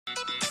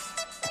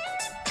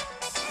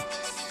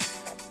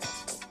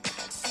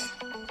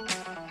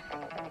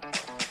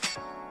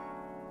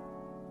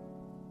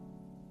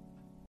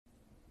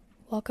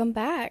Welcome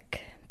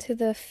back to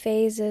the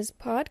Phases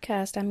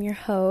podcast. I'm your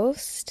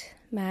host,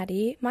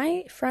 Maddie.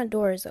 My front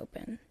door is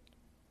open.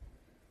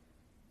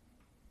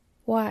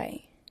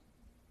 Why?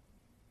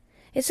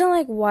 It's not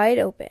like wide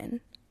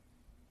open.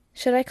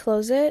 Should I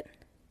close it?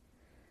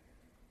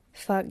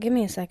 Fuck, give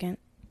me a second.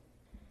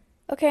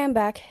 Okay, I'm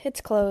back. It's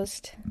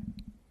closed.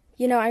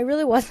 I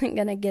really wasn't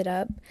gonna get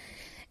up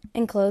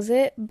and close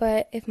it,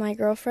 but if my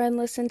girlfriend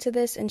listened to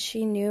this and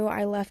she knew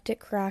I left it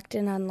cracked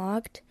and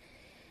unlocked,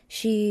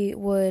 she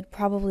would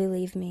probably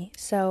leave me.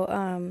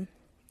 So,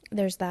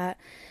 there's that.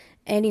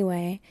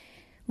 Anyway,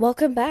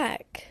 welcome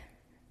back.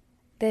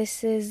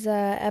 This is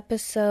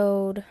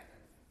episode...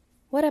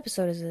 What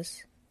episode is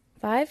this?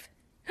 5?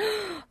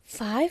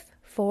 5?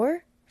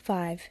 4?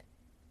 5.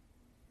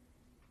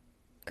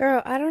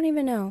 Girl, I don't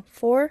even know.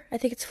 4? I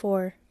think it's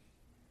 4.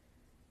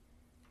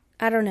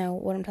 I don't know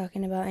what I'm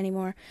talking about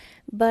anymore.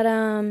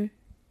 But,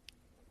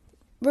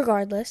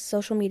 regardless,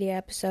 social media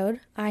episode.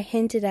 I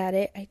hinted at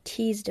it. I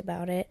teased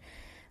about it.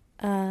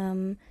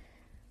 All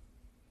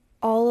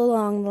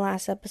along the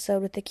last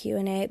episode with the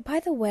Q&A. By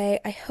the way,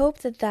 I hope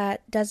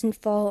that doesn't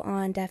fall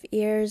on deaf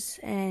ears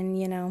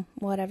and,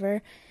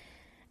 whatever.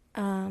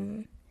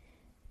 The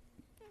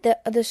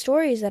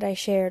stories that I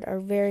shared are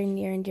very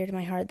near and dear to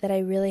my heart that I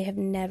really have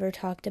never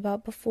talked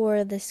about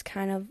before. This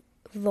kind of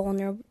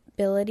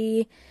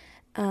vulnerability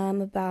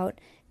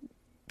about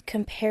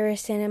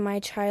comparison in my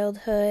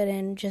childhood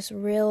and just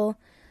real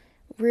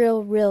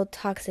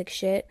toxic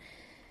shit.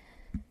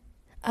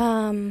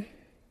 Not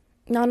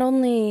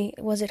only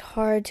was it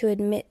hard to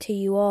admit to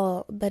you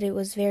all, but it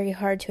was very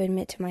hard to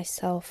admit to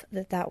myself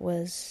that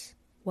was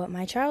what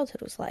my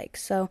childhood was like.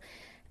 So,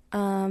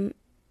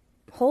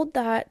 hold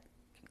that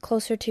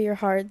closer to your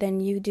heart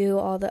than you do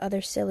all the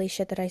other silly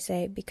shit that I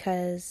say,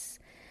 because,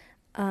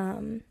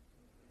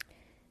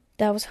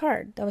 that was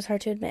hard. That was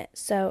hard to admit.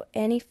 So,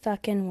 any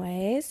fucking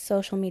ways,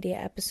 social media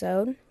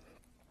episode,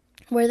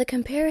 where the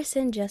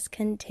comparison just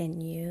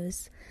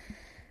continues.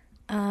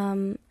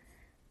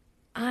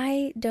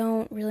 I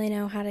don't really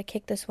know how to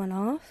kick this one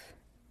off.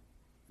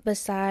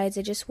 Besides,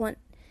 I just want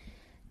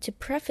to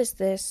preface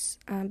this,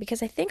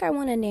 because I think I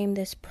want to name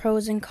this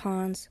Pros and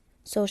Cons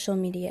Social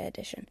Media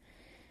Edition.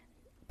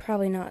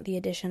 Probably not the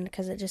edition,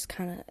 because it just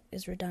kind of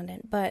is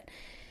redundant, but,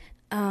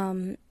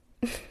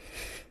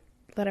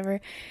 whatever.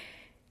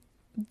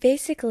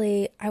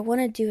 Basically, I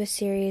want to do a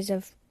series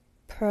of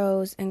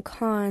pros and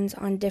cons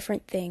on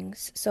different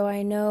things. So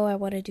I know I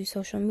want to do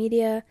social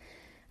media.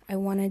 I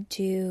want to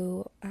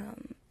do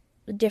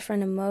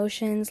different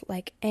emotions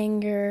like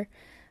anger,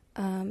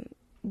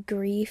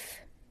 grief,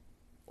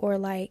 or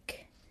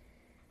like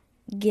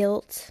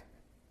guilt,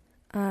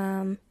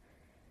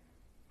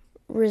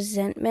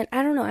 resentment.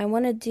 I don't know. I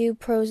want to do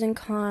pros and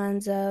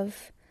cons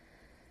of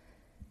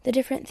the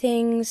different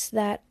things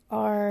that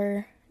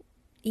are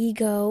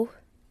ego,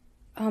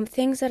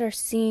 things that are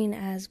seen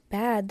as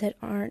bad that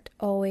aren't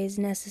always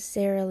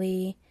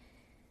necessarily,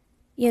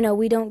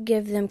 we don't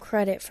give them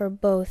credit for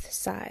both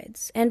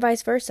sides, and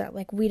vice versa.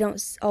 Like, we don't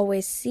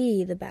always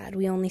see the bad,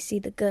 we only see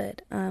the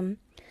good.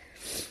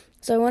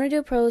 So I want to do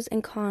a pros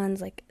and cons,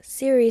 like,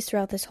 series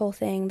throughout this whole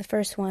thing. The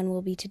first one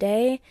will be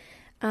today,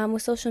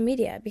 with social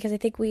media, because I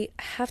think we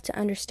have to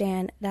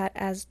understand that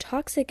as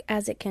toxic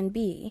as it can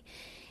be,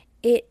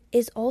 it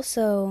is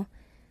also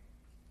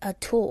a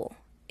tool.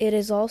 It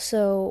is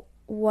also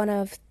one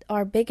of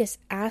our biggest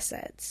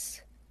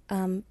assets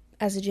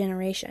as a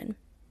generation.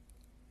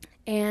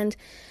 And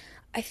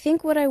I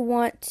think what I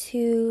want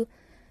the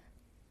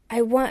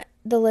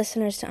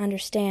listeners to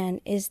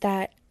understand is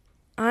that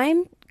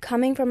I'm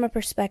coming from a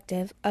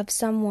perspective of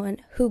someone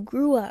who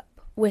grew up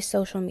with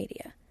social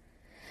media.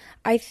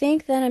 I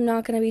think that I'm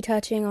not going to be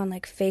touching on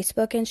like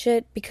Facebook and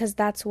shit, because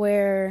that's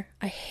where,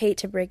 I hate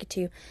to break it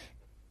to you,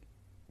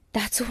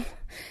 that's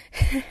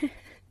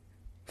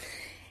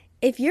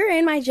if you're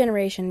in my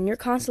generation and you're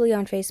constantly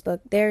on Facebook,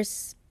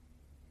 there's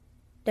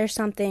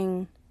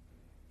something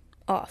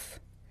off.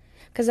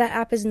 Because that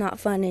app is not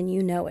fun and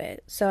you know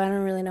it. So I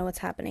don't really know what's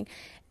happening.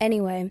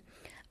 Anyway,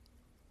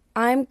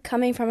 I'm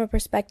coming from a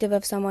perspective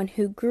of someone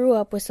who grew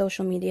up with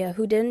social media,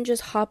 who didn't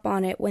just hop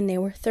on it when they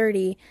were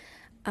 30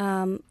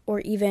 or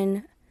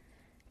even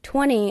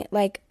 20.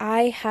 Like,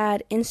 I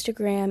had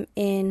Instagram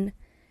in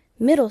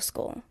middle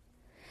school.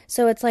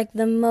 So it's like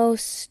the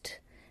most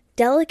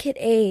delicate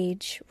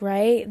age,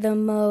 right? The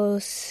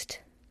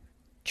most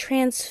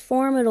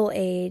transformative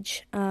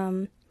age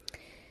and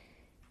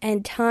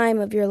time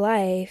of your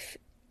life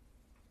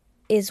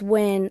is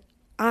when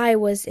I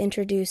was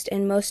introduced,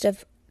 and most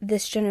of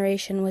this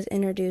generation was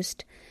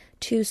introduced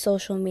to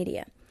social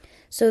media.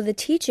 So the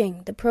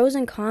teaching, the pros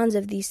and cons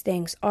of these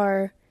things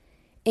are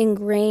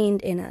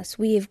ingrained in us.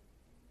 We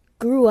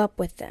grew up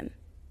with them.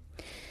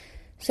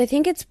 So I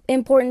think it's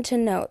important to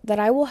note that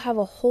I will have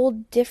a whole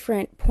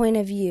different point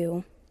of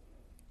view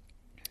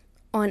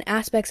on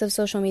aspects of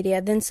social media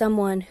than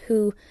someone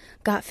who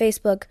got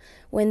Facebook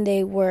when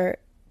they were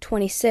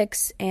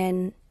 26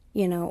 and,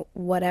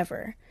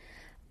 whatever.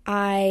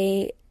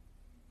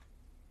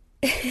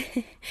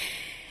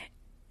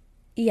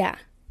 Yeah.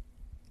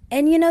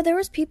 And there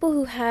was people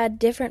who had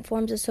different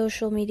forms of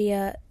social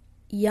media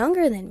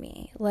younger than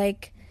me.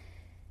 Like,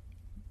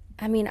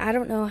 I mean, I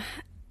don't know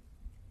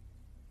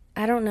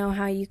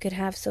how you could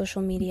have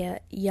social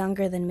media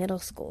younger than middle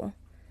school.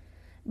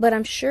 But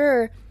I'm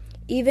sure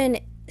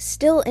even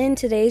still in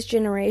today's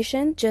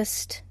generation,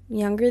 just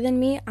younger than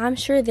me, I'm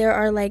sure there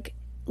are like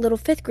little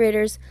 5th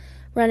graders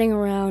running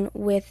around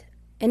with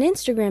an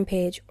Instagram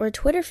page or a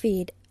Twitter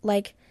feed.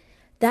 Like,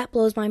 that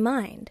blows my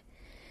mind.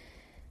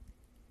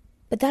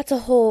 But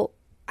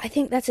I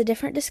think that's a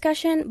different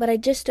discussion, but I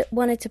just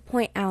wanted to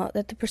point out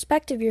that the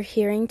perspective you're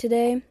hearing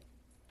today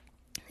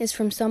is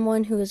from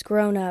someone who has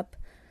grown up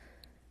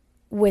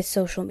with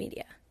social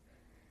media.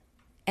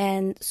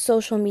 And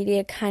social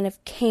media kind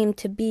of came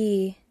to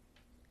be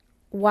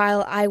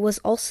while I was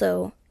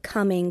also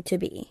coming to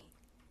be,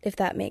 if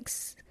that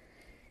makes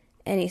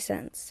any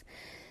sense.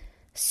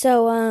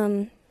 So,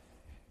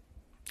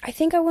 I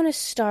think I want to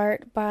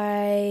start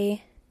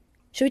by...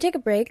 Should we take a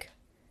break?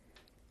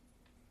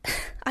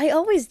 I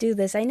always do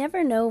this. I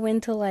never know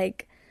when to,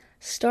 like,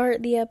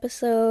 start the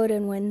episode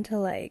and when to,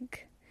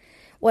 like...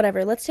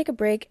 Whatever, let's take a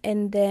break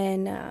and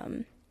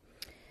then,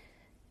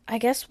 I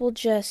guess we'll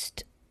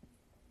just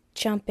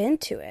jump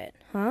into it,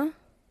 huh?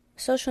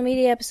 Social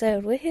media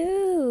episode,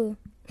 woohoo!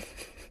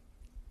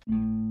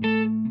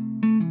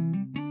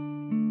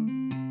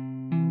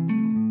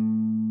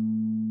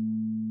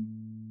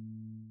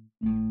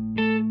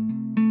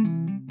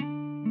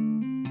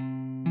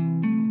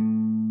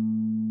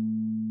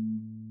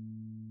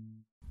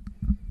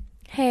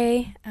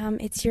 Hey,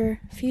 it's your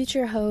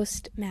future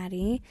host,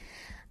 Maddie.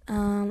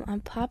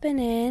 I'm popping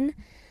in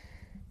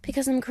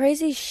because some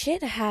crazy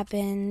shit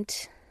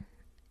happened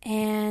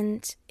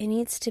and it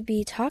needs to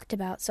be talked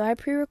about. So I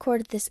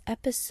pre-recorded this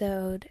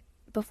episode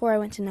before I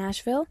went to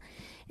Nashville,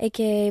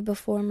 aka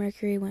before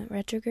Mercury went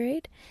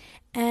retrograde,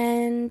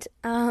 and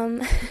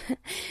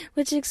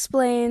which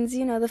explains,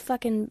 the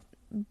fucking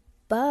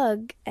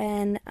bug,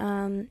 and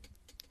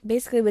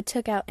basically we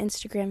took out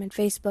Instagram and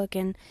Facebook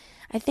and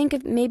I think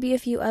of maybe a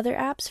few other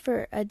apps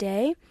for a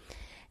day.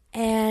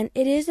 And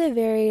it is a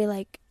very,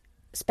 like,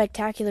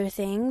 spectacular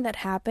thing that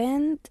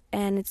happened.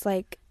 And it's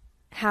like,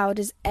 how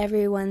does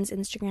everyone's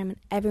Instagram and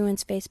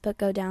everyone's Facebook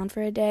go down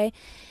for a day?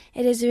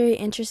 It is very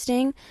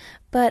interesting.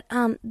 But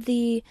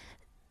the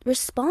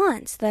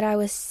response that I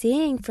was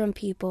seeing from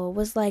people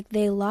was like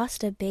they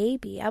lost a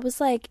baby. I was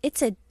like,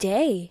 it's a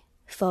day,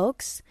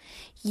 folks.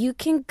 You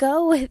can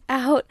go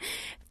without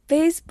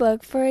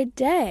Facebook for a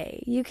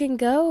day. You can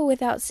go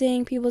without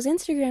seeing people's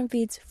Instagram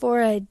feeds for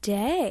a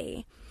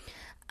day.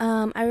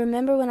 I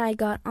remember when I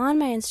got on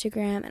my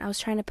Instagram and I was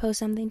trying to post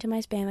something to my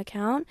spam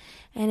account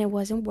and it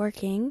wasn't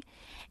working.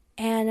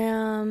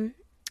 And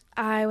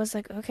I was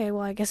like, okay,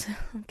 well, I guess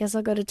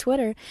I'll go to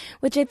Twitter,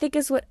 which I think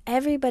is what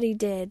everybody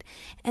did.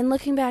 And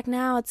looking back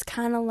now, it's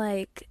kind of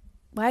like,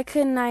 why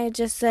couldn't I have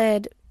just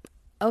said,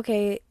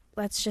 okay,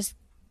 let's just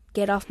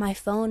get off my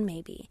phone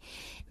maybe.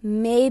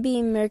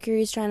 Maybe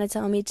Mercury's trying to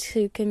tell me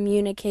to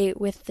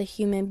communicate with the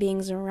human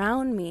beings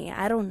around me.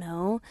 I don't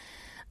know.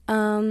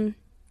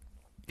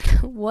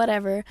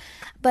 Whatever.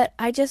 But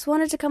I just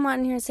wanted to come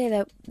on here and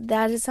say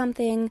that is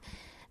something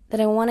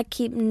that I want to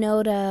keep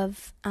note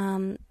of.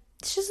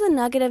 It's just a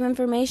nugget of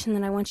information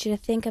that I want you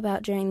to think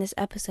about during this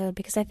episode,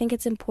 because I think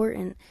it's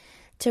important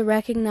to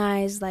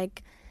recognize,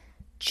 like,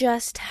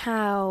 just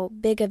how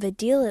big of a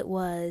deal it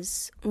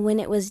was when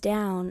it was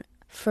down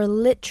for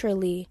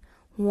literally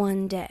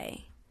one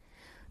day.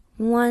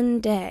 One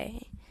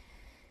day.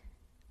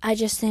 I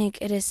just think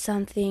it is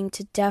something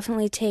to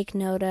definitely take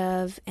note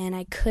of, and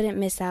I couldn't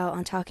miss out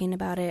on talking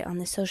about it on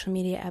the social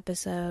media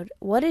episode.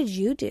 What did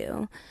you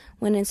do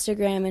when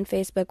Instagram and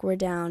Facebook were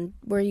down?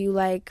 Were you,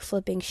 like,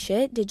 flipping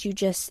shit? Did you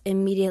just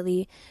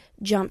immediately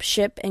jump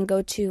ship and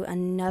go to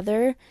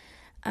another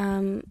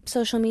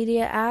social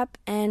media app?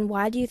 And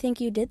why do you think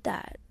you did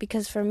that?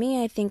 Because for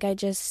me, I think I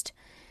just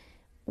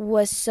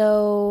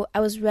I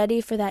was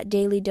ready for that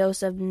daily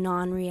dose of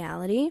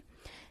non-reality.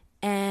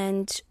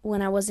 And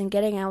when I wasn't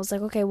getting it, I was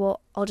like, okay, well,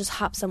 I'll just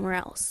hop somewhere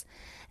else.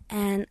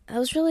 And that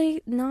was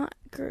really not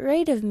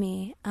great of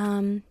me.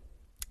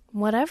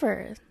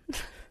 Whatever.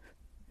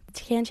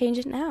 Can't change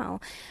it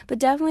now. But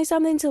definitely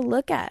something to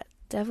look at.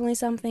 Definitely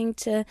something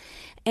to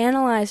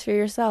analyze for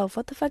yourself.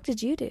 What the fuck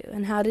did you do?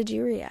 And how did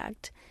you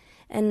react?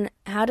 And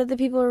how did the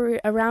people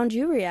around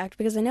you react?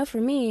 Because I know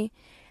for me,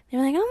 they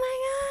were like, oh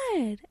my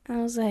God. And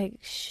I was like,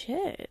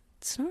 shit,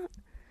 it's not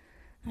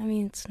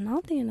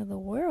the end of the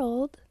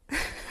world.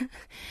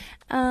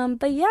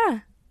 But yeah,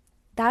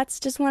 that's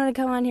just wanted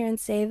to come on here and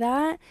say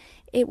that.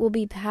 It will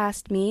be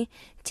past me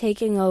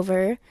taking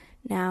over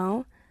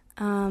now.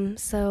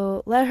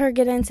 So let her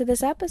get into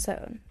this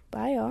episode.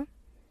 Bye, y'all.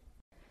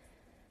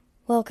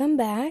 Welcome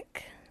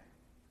back.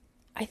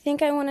 I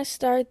think I want to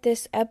start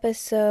this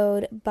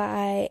episode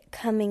by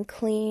coming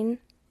clean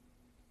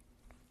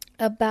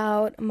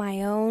about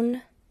my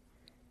own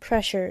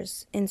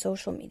pressures in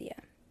social media.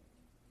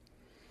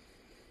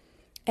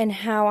 And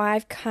how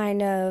I've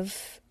kind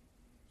of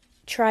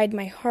tried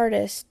my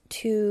hardest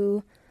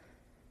to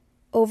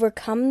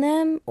overcome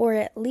them, or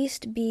at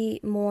least be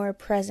more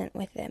present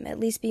with them, at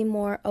least be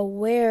more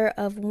aware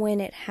of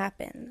when it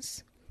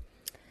happens.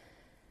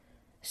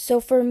 So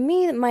for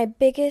me, my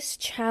biggest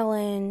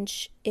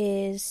challenge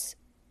is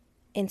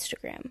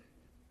Instagram.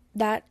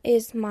 That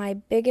is my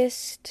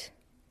biggest,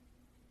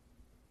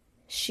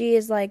 she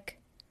is like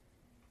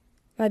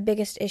my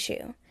biggest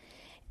issue.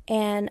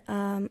 And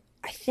I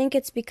think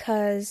it's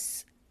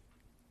because,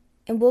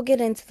 and we'll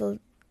get into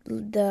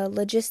the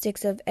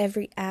logistics of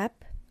every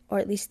app, or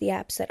at least the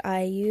apps that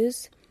I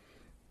use.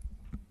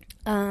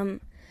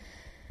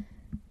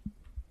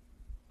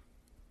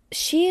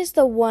 She is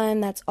the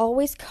one that's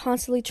always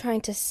constantly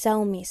trying to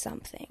sell me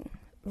something,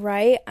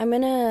 right? I'm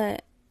gonna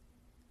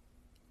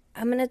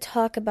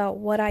talk about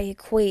what I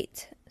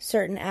equate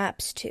certain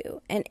apps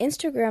to. And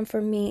Instagram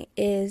for me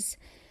is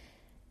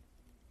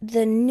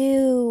the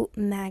new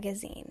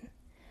magazine,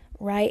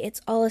 right?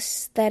 It's all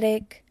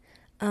aesthetic,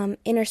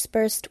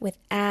 interspersed with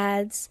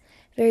ads,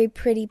 very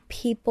pretty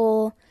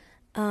people,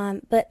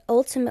 but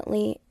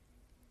ultimately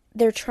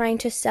they're trying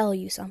to sell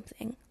you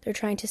something. They're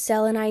trying to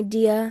sell an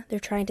idea. They're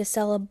trying to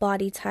sell a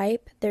body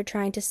type. They're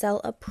trying to sell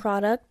a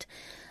product.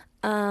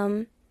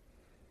 They're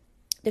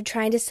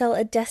trying to sell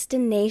a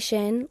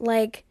destination.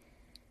 Like,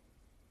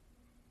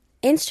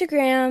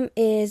 Instagram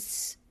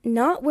is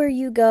not where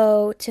you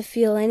go to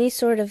feel any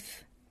sort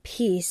of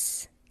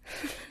peace.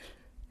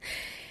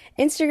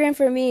 Instagram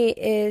for me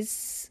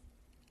is,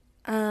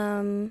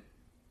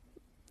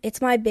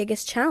 it's my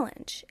biggest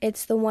challenge.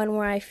 It's the one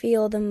where I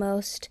feel the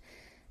most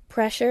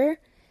pressure.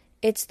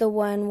 It's the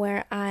one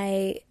where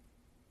I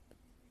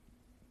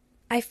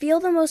feel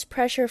the most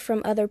pressure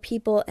from other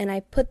people, and I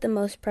put the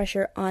most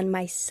pressure on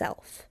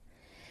myself.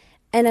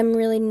 And I'm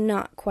really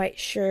not quite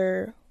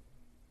sure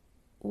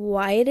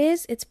why it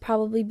is. It's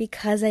probably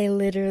because I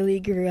literally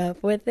grew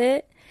up with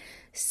it.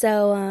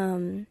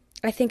 So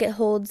I think it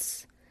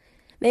holds,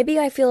 maybe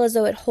I feel as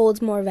though it holds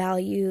more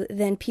value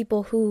than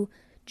people who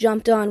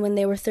jumped on when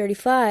they were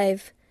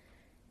 35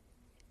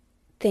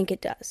 think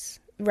it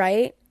does,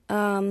 right?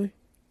 And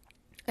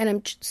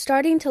I'm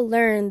starting to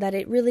learn that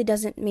it really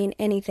doesn't mean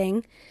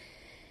anything,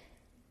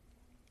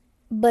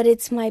 but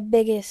it's my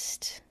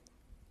biggest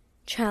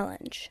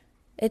challenge.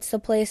 It's the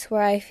place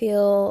where I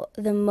feel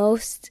the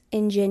most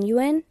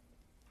ingenuine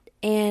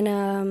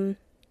and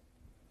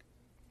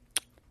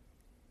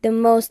the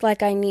most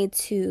like I need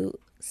to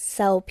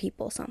sell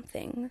people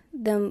something.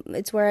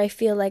 It's where I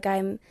feel like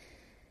I'm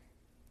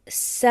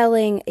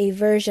selling a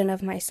version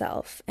of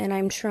myself, and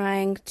I'm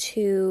trying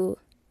to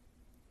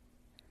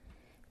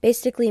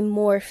basically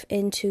morph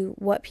into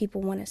what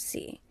people want to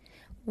see.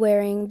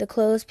 Wearing the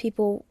clothes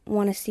people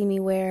want to see me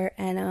wear,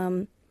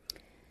 and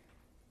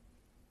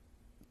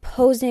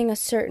posing a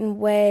certain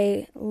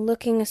way,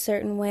 looking a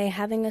certain way,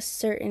 having a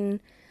certain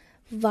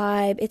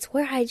vibe. It's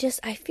where I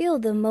feel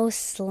the most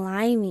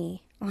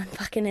slimy on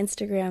fucking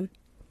Instagram.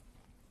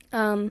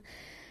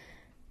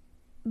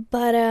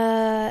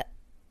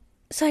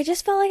 So I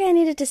just felt like I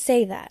needed to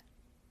say that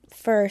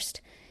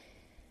first.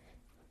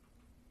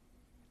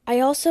 I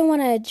also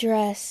want to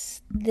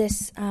address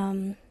this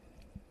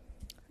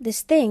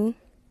this thing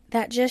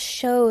that just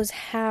shows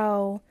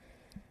how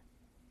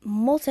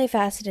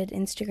multifaceted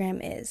Instagram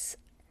is.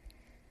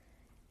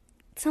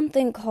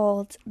 Something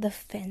called the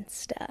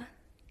Finsta.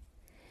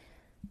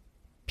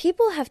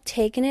 People have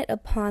taken it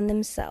upon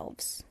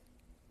themselves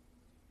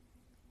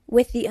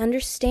with the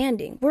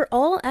understanding, we're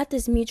all at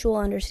this mutual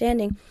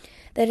understanding,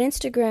 that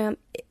Instagram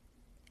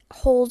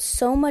holds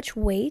so much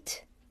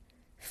weight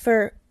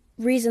for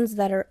reasons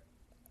that are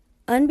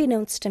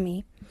unbeknownst to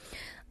me.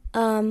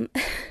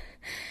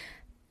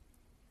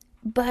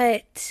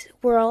 But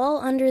we're all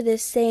under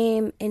this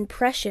same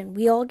impression.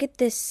 We all get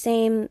this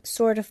same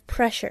sort of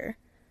pressure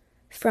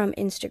from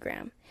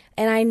Instagram.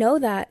 And I know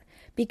that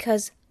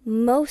because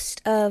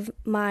most of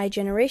my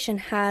generation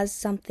has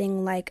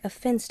something like a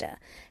Finsta,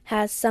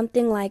 has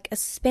something like a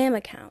spam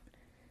account,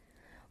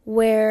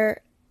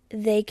 where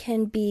they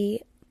can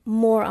be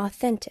more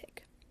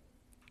authentic.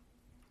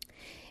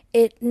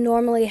 It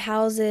normally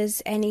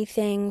houses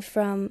anything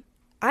from,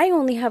 I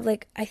only have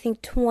I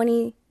think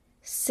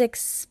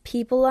 26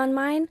 people on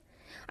mine.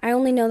 I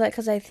only know that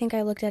because I think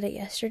I looked at it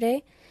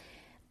yesterday.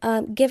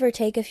 Give or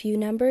take a few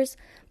numbers.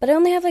 But I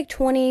only have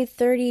 20,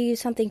 30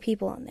 something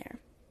people on there.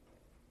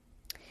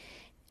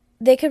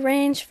 They could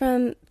range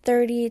from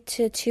 30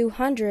 to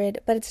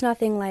 200, but it's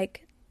nothing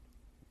like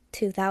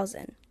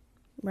 2,000,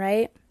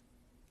 right?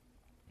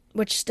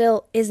 Which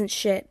still isn't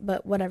shit,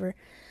 but whatever.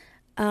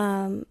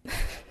 I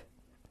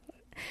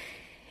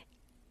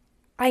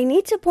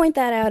need to point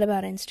that out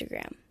about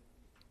Instagram.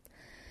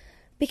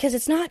 Because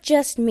it's not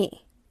just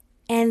me.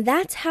 And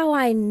that's how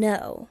I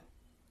know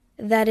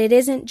that it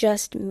isn't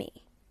just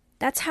me.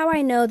 That's how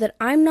I know that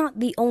I'm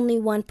not the only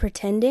one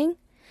pretending.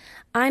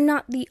 I'm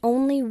not the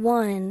only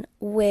one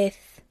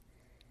with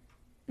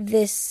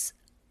this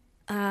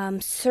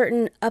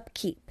certain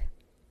upkeep.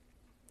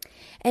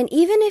 And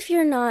even if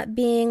you're not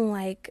being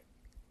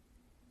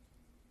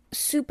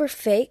super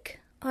fake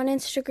on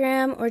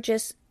Instagram, or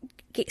just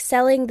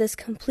selling this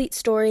complete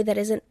story that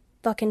isn't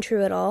fucking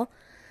true at all.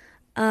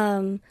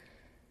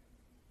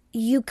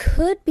 You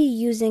could be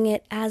using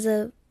it as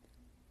a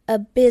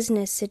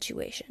business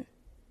situation.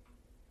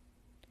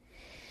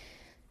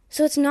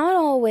 So it's not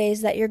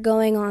always that you're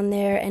going on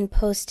there and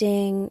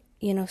posting,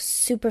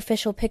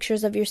 superficial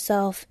pictures of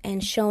yourself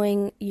and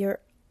showing your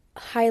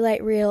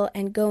highlight reel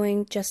and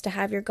going just to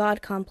have your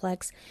God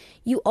complex.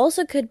 You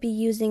also could be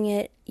using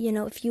it,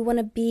 if you want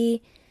to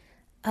be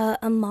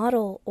a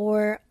model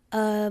or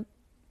a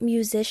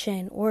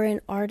musician or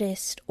an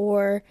artist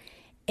or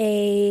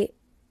a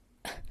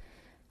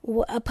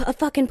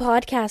fucking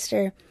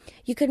podcaster.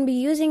 You could be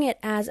using it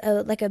as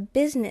a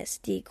business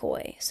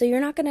decoy. So you're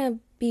not going to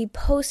be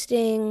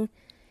posting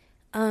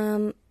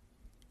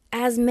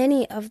as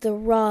many of the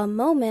raw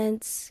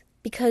moments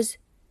because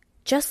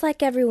just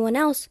like everyone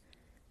else,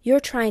 you're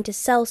trying to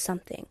sell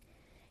something.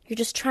 You're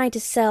just trying to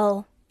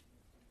sell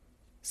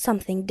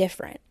something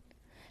different.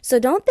 So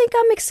don't think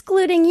I'm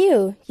excluding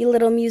you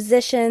little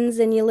musicians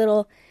and you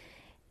little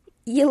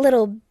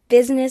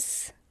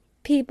business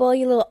people,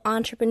 you little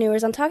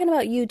entrepreneurs. I'm talking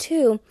about you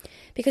too,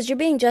 because you're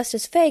being just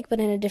as fake, but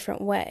in a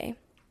different way.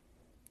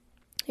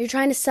 You're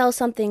trying to sell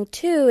something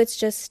too. It's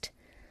just,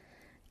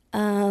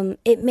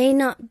 it may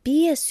not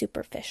be as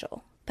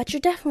superficial, but you're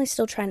definitely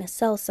still trying to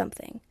sell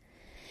something.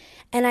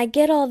 And I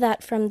get all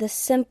that from the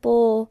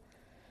simple,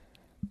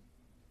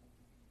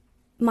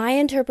 my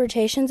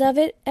interpretations of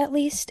it at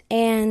least,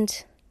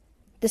 and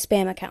the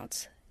spam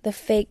accounts, the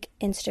fake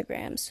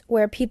Instagrams,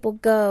 where people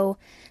go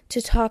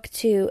to talk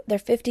to their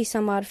 50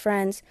 some odd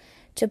friends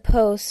to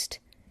post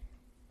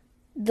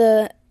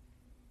the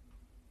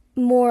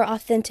more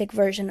authentic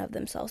version of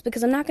themselves.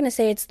 Because I'm not going to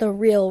say it's the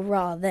real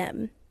raw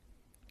them.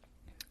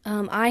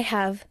 I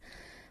have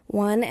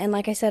one, and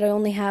like I said, I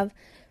only have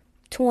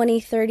 20,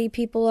 30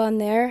 people on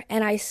there,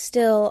 and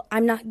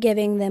I'm not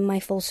giving them my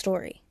full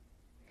story.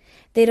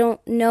 They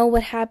don't know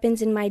what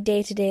happens in my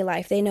day-to-day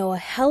life. They know a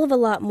hell of a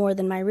lot more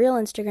than my real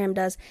Instagram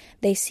does.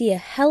 They see a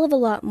hell of a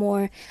lot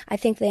more. I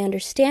think they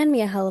understand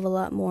me a hell of a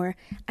lot more.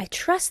 I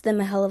trust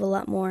them a hell of a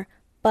lot more.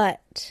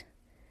 But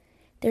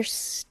they're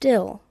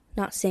still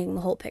not seeing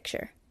the whole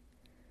picture.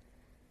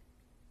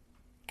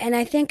 And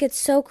I think it's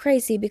so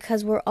crazy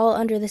because we're all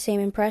under the same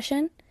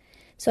impression.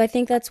 So I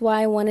think that's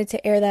why I wanted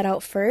to air that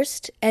out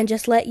first and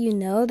just let you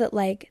know that,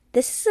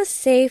 this is a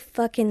safe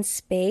fucking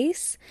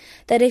space,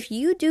 that if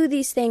you do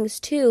these things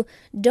too,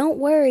 don't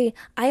worry,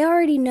 I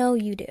already know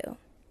you do.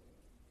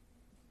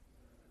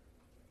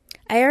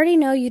 I already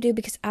know you do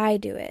because I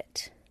do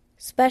it,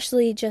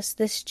 especially just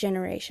this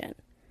generation.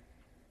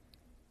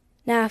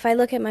 Now, if I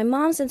look at my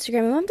mom's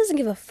Instagram, my mom doesn't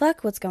give a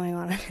fuck what's going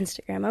on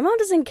Instagram. My mom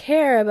doesn't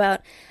care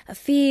about a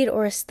feed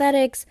or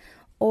aesthetics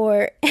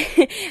or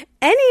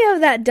any of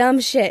that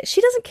dumb shit.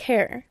 She doesn't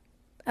care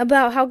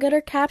about how good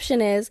her caption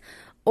is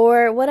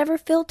or whatever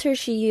filter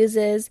she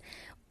uses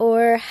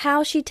or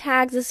how she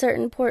tags a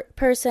certain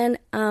person.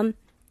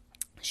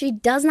 She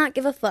does not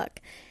give a fuck.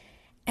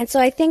 And so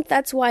I think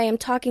that's why I'm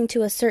talking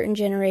to a certain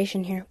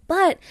generation here.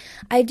 But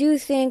I do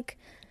think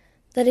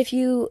that if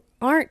you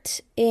aren't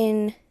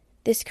in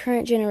this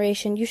current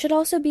generation, you should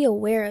also be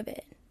aware of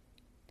it.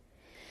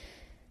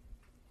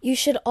 You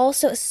should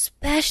also,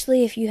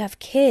 especially if you have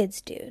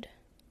kids, dude.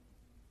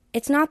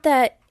 It's not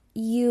that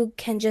you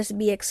can just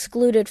be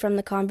excluded from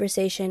the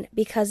conversation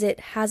because it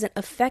hasn't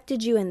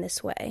affected you in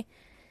this way,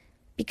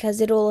 because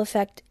it'll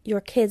affect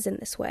your kids in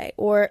this way,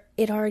 or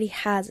it already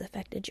has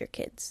affected your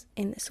kids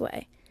in this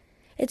way.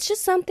 It's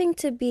just something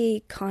to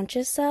be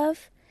conscious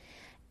of,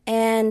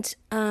 and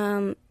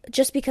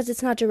just because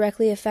it's not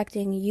directly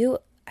affecting you,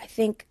 I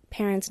think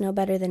parents know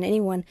better than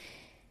anyone.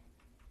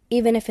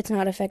 Even if it's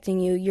not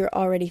affecting you, you're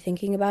already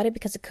thinking about it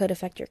because it could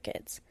affect your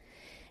kids.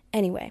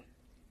 Anyway.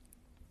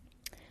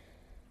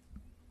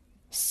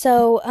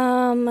 So,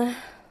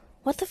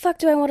 what the fuck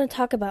do I want to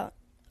talk about?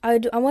 I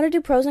want to do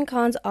pros and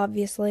cons,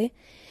 obviously.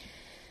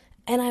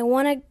 And I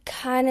want to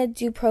kind of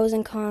do pros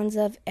and cons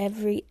of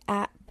every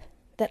app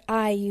that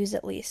I use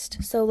at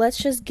least. So let's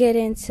just get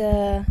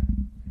into...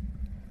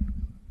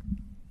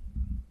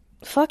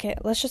 Fuck it.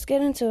 Let's just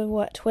get into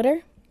what?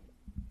 Twitter?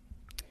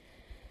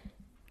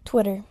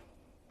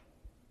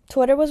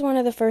 Twitter was one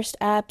of the first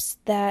apps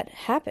that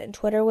happened.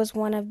 Twitter was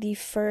one of the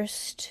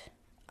first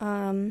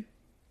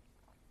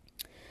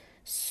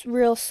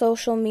real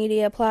social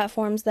media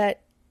platforms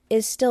that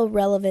is still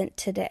relevant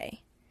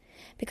today.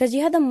 Because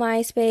you had the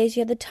MySpace,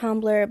 you had the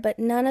Tumblr, but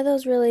none of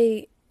those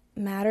really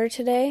matter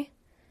today.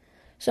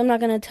 So I'm not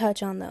going to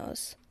touch on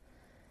those.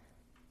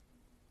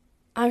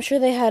 I'm sure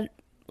they had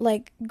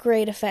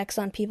great effects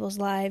on people's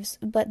lives,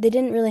 but they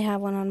didn't really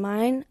have one on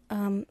mine.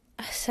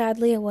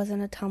 Sadly, I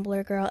wasn't a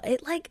Tumblr girl.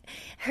 It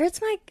hurts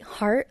my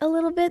heart a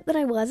little bit that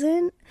I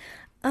wasn't,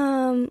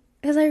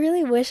 because I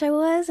really wish I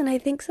was, and I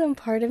think some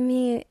part of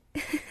me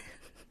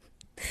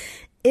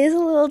is a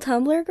little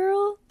Tumblr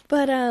girl,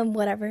 but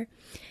whatever.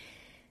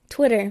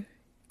 Twitter.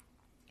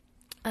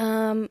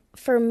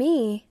 For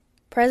me,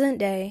 present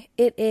day,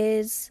 it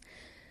is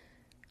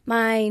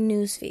my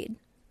newsfeed.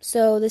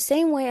 So the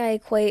same way I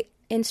equate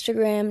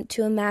Instagram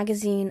to a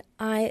magazine,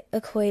 I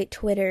equate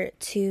Twitter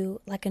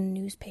to like a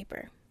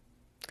newspaper.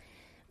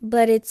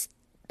 But it's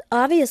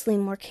obviously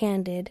more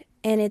candid,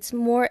 and it's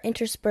more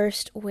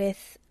interspersed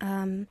with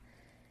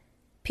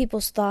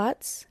people's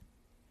thoughts.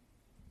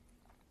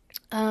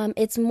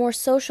 It's more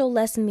social,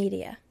 less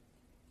media.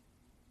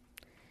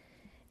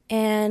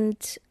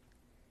 And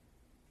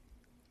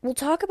we'll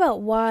talk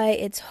about why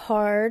it's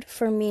hard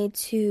for me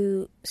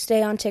to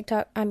stay on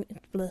TikTok.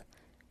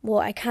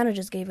 I kind of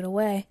just gave it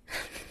away.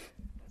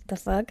 The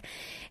fuck?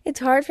 It's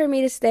hard for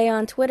me to stay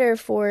on Twitter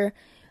for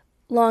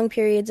long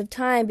periods of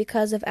time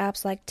because of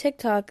apps like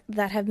TikTok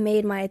that have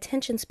made my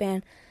attention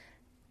span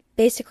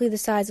basically the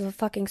size of a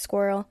fucking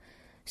squirrel.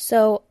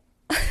 So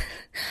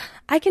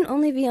I can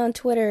only be on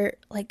Twitter,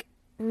 like,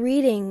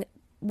 reading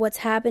what's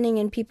happening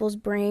in people's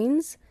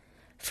brains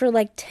for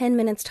like 10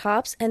 minutes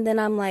tops, and then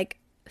I'm like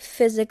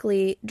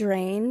physically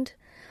drained.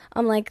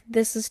 I'm like,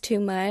 this is too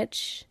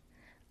much.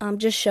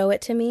 Just show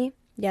it to me.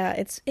 Yeah,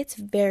 it's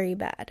very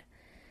bad.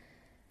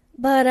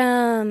 But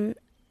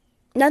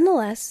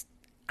nonetheless,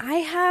 I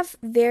have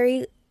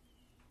very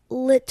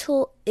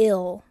little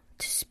ill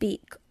to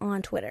speak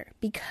on Twitter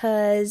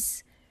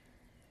because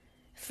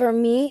for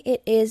me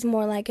it is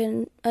more like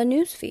a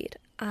news feed.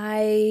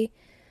 I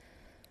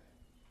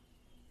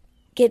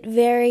get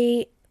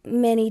very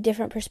many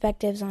different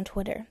perspectives on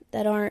Twitter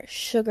that aren't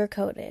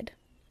sugar-coated.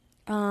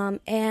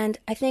 And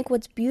I think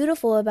what's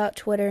beautiful about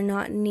Twitter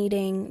not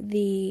needing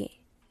the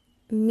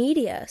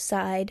media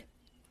side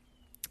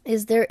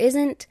is there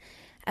isn't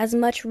as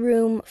much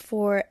room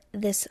for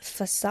this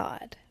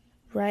facade,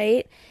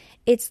 right?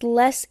 It's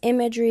less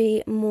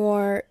imagery,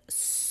 more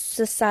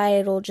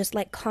societal, just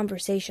like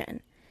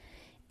conversation.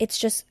 It's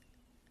just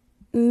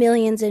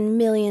millions and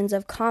millions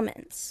of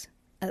comments,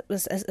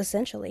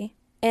 essentially.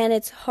 And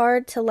it's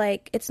hard to,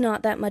 like, it's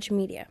not that much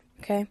media,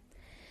 okay?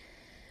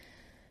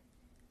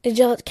 Did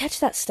y'all catch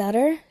that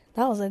stutter?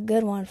 That was a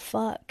good one,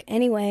 fuck.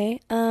 Anyway,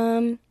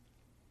 the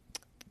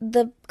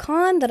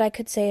con that I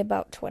could say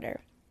about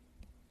Twitter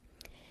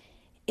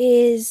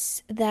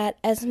is that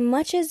as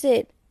much as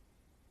it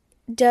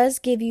does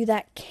give you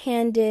that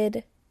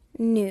candid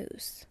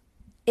news,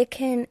 it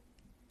can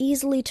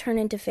easily turn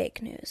into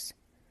fake news.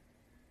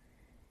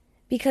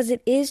 Because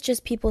it is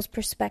just people's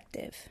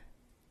perspective.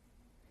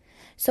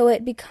 So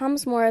it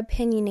becomes more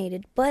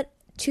opinionated. But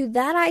to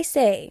that I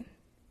say,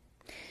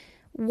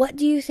 what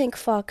do you think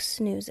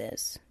Fox News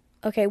is?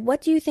 Okay,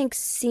 what do you think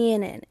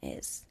CNN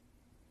is?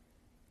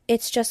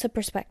 It's just a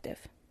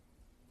perspective.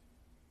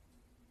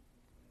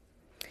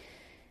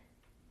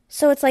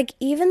 So it's like,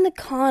 even the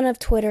con of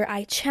Twitter,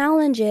 I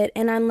challenge it,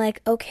 and I'm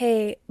like,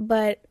 okay,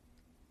 but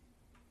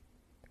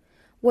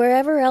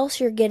wherever else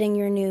you're getting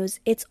your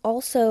news, it's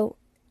also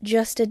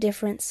just a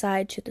different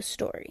side to the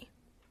story.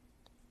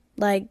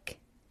 Like,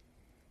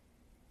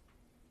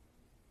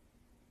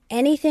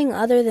 anything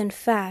other than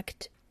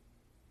fact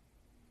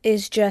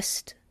is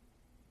just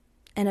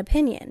an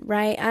opinion,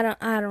 right?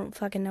 I don't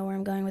fucking know where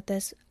I'm going with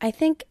this. I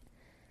think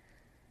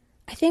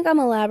I'm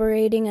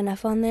elaborating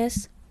enough on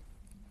this.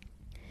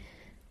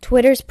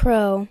 Twitter's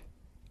pro.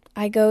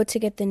 I go to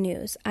get the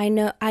news.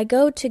 I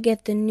go to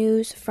get the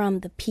news from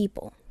the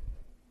people.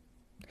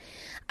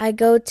 I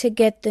go to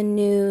get the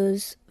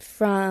news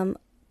from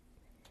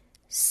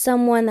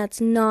someone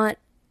that's not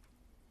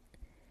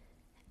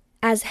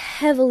as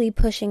heavily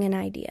pushing an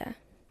idea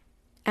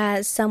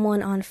as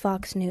someone on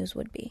Fox News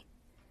would be,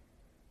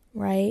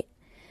 right?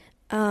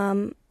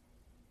 I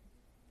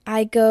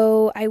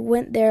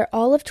went there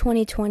all of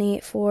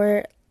 2020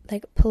 for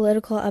like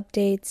political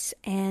updates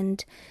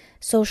and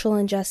social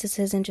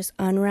injustices and just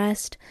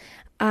unrest.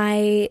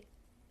 I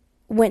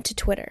went to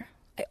Twitter.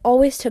 I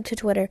always took to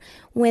Twitter.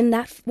 When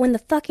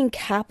the fucking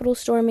Capitol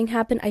storming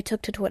happened, I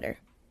took to Twitter.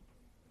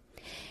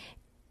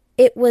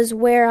 It was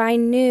where I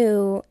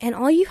knew, and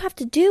all you have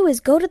to do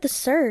is go to the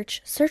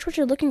search what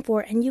you're looking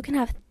for, and you can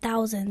have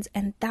thousands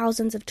and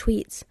thousands of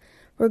tweets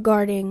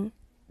regarding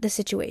the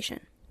situation.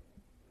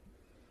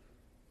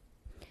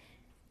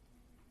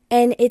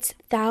 And it's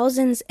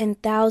thousands and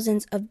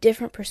thousands of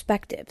different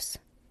perspectives.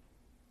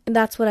 And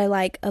that's what I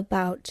like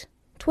about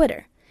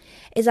Twitter,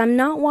 is I'm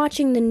not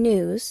watching the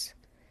news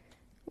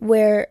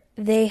where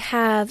they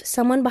have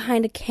someone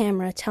behind a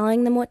camera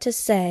telling them what to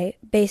say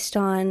based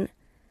on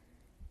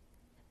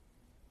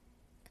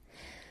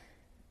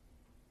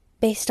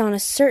a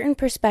certain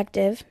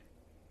perspective.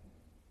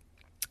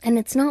 And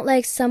it's not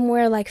like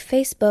somewhere like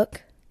Facebook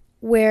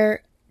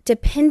where,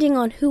 depending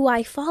on who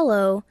I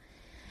follow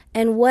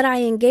and what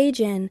I engage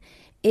in,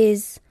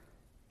 is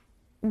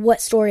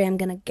what story I'm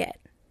going to get.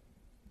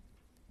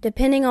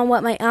 Depending on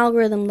what my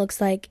algorithm looks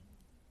like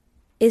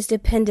is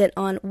dependent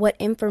on what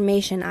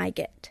information I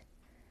get.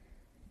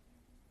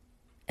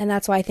 And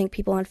that's why I think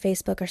people on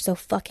Facebook are so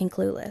fucking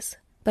clueless.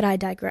 But I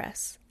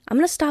digress. I'm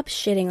going to stop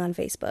shitting on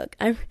Facebook.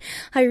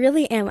 I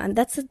really am.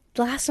 That's the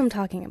last I'm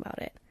talking about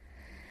it.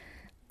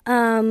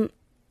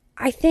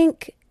 I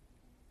think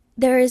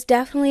there is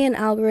definitely an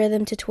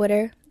algorithm to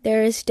Twitter.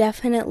 There is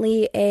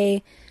definitely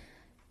a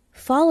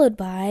followed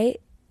by,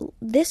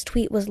 this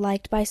tweet was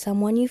liked by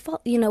someone you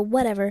follow,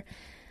 whatever.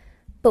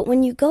 But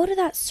when you go to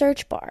that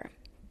search bar,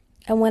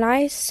 and when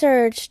I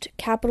searched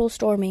Capitol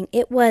storming,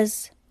 it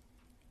was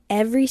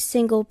every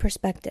single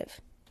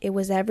perspective. It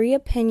was every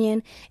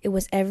opinion. It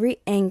was every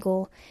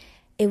angle.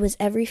 It was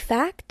every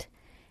fact,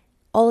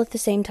 all at the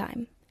same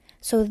time.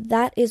 So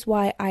that is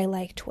why I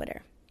like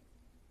Twitter.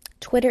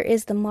 Twitter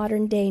is the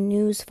modern day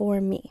news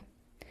for me.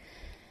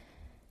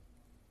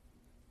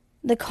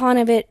 The con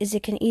of it is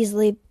it can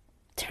easily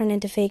turn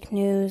into fake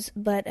news,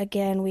 but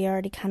again, we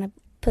already kind of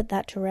put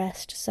that to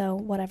rest, so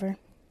whatever.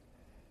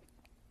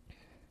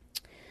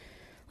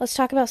 Let's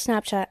talk about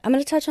Snapchat. I'm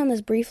going to touch on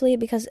this briefly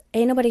because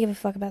ain't nobody give a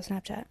fuck about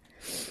Snapchat.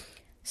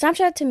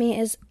 Snapchat to me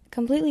is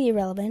completely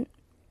irrelevant.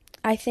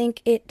 I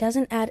think it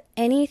doesn't add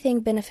anything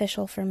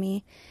beneficial for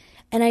me,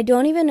 and I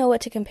don't even know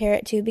what to compare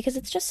it to because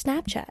it's just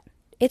Snapchat.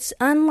 It's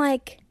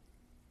unlike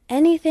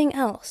anything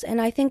else,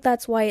 and I think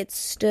that's why it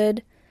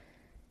stood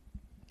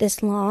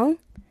this long,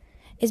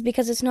 is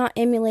because it's not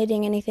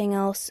emulating anything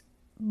else,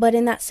 but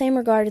in that same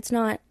regard, it's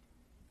not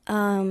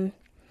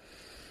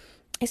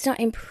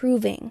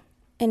improving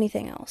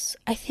anything else.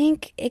 I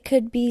think it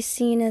could be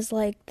seen as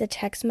like the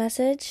text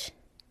message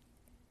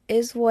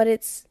is what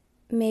it's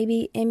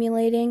maybe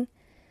emulating.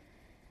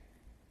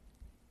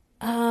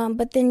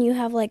 But then you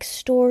have like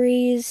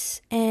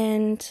stories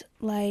and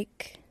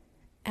like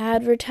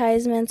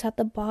advertisements at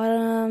the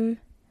bottom.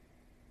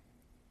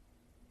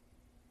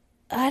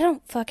 I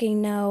don't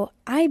fucking know.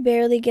 I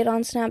barely get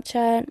on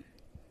Snapchat.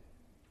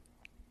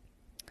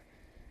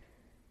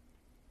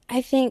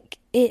 I think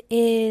it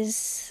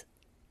is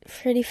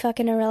pretty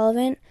fucking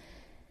irrelevant.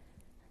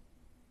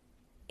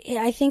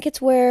 I think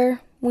it's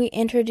where we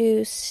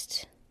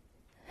introduced...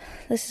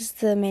 This is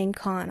the main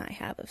con I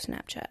have of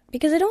Snapchat.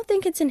 Because I don't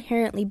think it's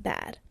inherently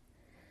bad.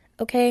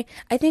 Okay?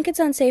 I think it's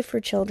unsafe for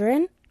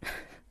children.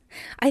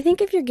 I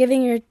think if you're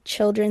giving your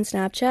children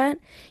Snapchat,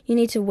 you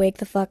need to wake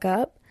the fuck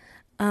up.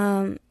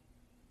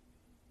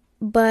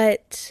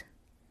 But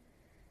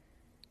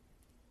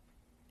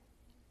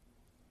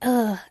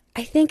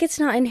I think it's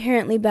not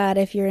inherently bad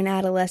if you're an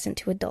adolescent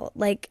to adult.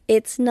 Like,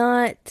 it's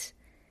not...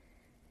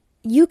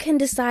 You can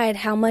decide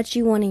how much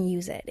you want to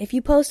use it. If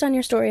you post on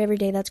your story every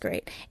day, that's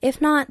great. If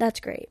not, that's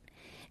great.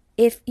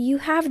 If you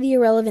have the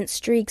irrelevant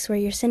streaks where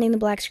you're sending the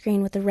black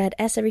screen with the red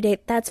S every day,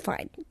 that's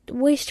fine.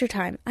 Waste your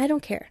time. I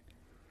don't care.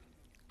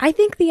 I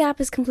think the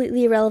app is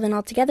completely irrelevant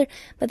altogether,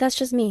 but that's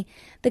just me.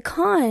 The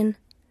con...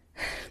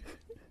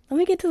 Let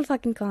me get to the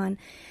fucking con.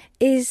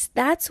 Is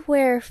that's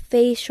where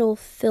facial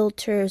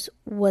filters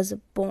was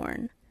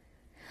born.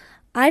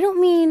 I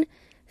don't mean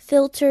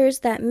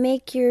filters that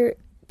make your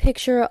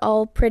picture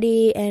all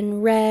pretty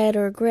and red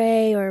or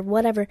gray or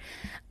whatever.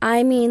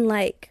 I mean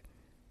like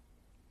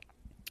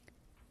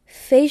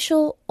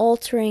facial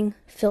altering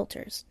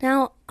filters.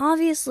 Now,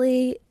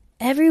 obviously,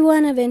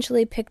 everyone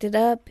eventually picked it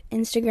up.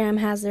 Instagram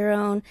has their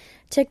own.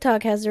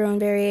 TikTok has their own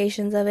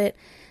variations of it.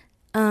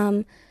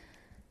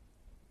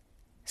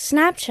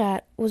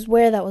 Snapchat was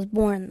where that was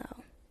born,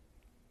 though.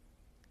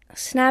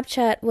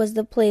 Snapchat was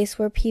the place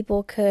where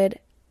people could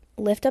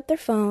lift up their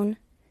phone,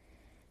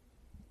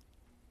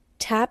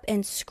 tap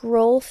and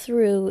scroll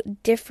through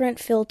different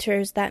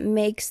filters that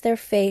makes their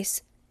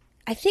face...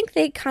 I think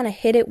they kind of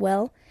hit it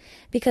well,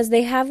 because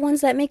they have ones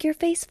that make your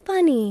face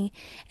funny,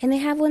 and they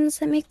have ones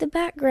that make the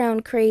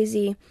background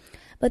crazy.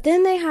 But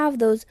then they have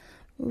those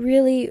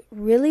really,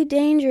 really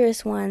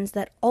dangerous ones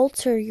that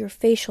alter your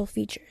facial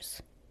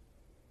features.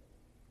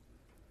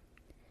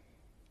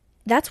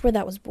 That's where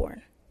that was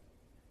born.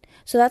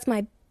 So that's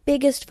my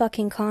biggest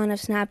fucking con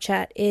of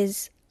Snapchat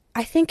is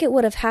I think it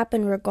would have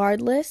happened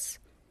regardless.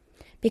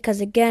 Because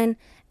again,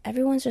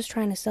 everyone's just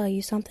trying to sell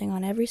you something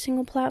on every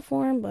single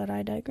platform, but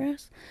I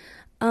digress.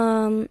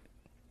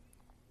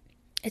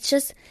 It's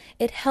just,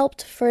 it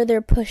helped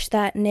further push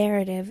that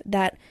narrative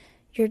that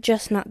you're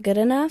just not good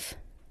enough.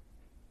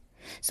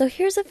 So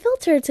here's a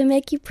filter to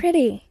make you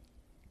pretty.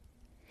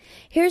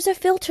 Here's a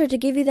filter to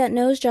give you that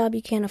nose job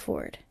you can't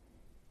afford.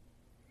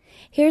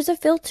 Here's a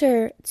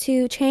filter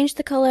to change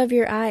the color of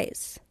your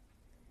eyes.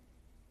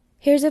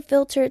 Here's a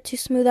filter to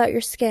smooth out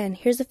your skin.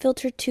 Here's a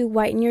filter to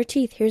whiten your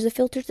teeth. Here's a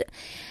filter to...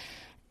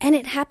 And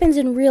it happens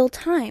in real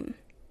time.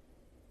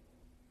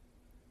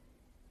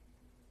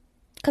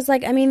 Because, the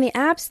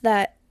apps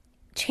that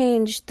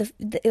change,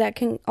 that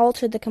can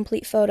alter the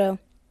complete photo,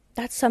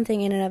 that's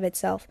something in and of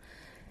itself.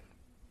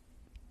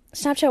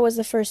 Snapchat was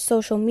the first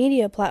social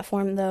media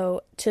platform,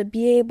 though, to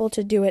be able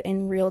to do it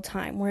in real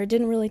time, where it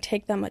didn't really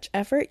take that much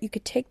effort. You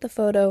could take the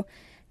photo,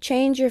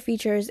 change your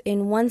features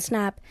in one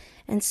snap,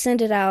 and send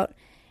it out.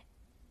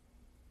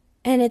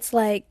 And it's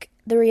like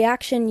the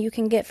reaction you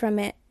can get from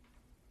it.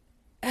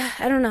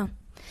 I don't know.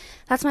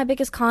 That's my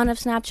biggest con of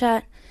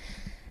Snapchat.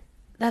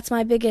 That's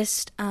my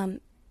biggest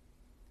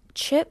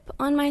chip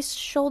on my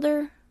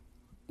shoulder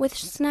with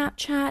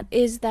Snapchat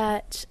is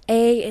that,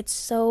 A, it's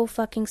so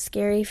fucking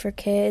scary for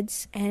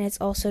kids, and it's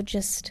also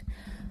just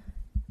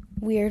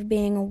weird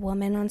being a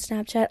woman on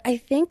Snapchat. I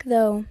think,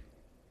 though,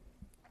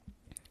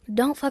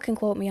 don't fucking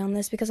quote me on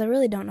this because I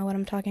really don't know what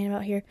I'm talking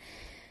about here.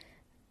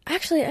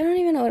 Actually, I don't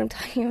even know what I'm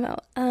talking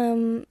about.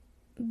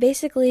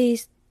 Basically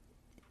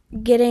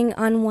getting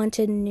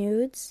unwanted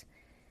nudes.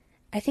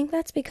 I think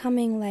that's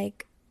becoming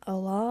like a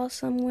law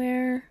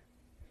somewhere.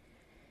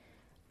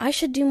 I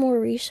should do more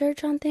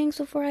research on things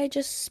before I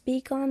just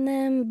speak on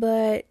them,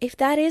 but if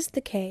that is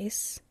the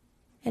case,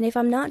 and if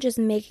I'm not just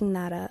making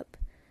that up,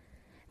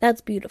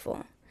 that's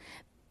beautiful.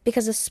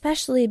 Because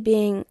especially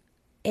being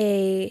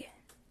a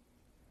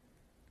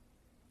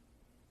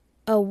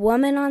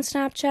woman on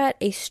Snapchat,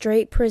 a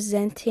straight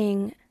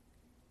presenting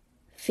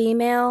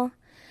female,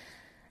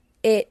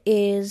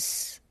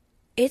 it's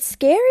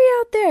scary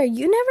out there.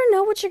 You never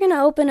know what you're going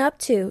to open up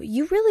to.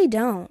 You really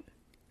don't.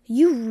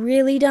 You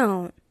really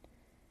don't.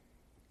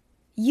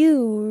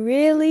 You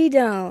really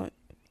don't.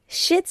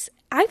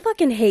 I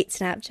fucking hate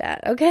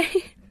Snapchat, okay?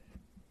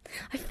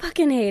 I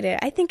fucking hate it.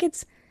 I think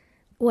it's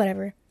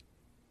whatever.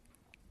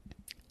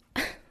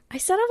 I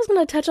said I was going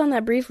to touch on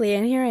that briefly,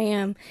 and here I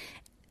am.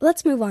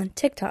 Let's move on.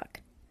 TikTok.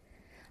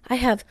 I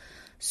have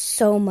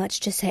so much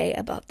to say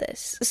about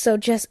this, so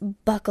just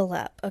buckle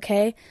up,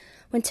 okay?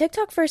 When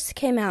TikTok first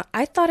came out,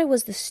 I thought it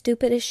was the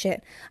stupidest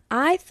shit.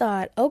 I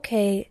thought,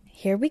 okay,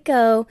 here we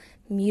go,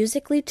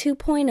 Musical.ly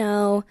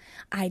 2.0.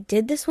 I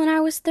did this when I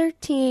was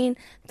 13.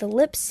 The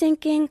lip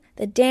syncing,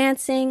 the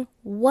dancing,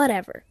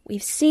 whatever.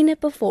 We've seen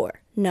it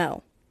before.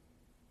 No.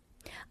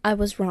 I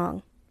was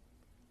wrong.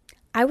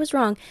 I was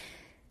wrong.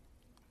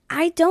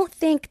 I don't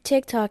think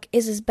TikTok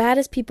is as bad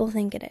as people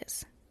think it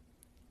is.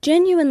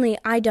 Genuinely,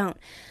 I don't.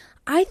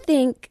 I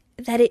think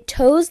that it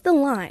toes the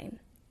line.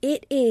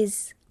 It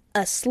is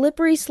a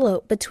slippery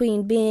slope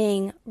between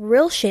being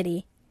real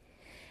shitty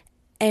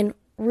and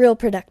real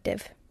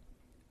productive.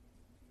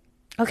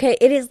 Okay,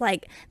 it is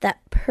like that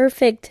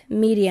perfect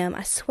medium,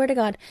 I swear to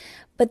God.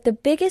 But the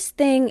biggest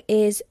thing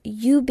is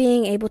you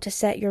being able to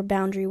set your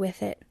boundary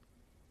with it.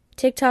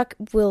 TikTok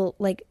will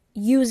like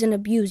use and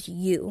abuse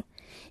you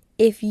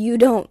if you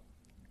don't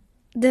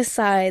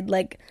decide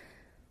like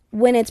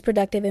when it's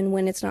productive and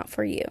when it's not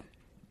for you.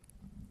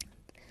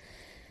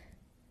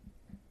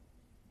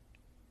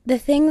 The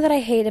thing that I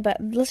hate about,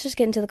 let's just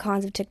get into the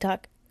cons of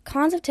TikTok.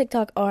 Cons of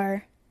TikTok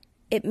are,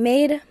 it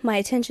made my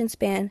attention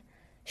span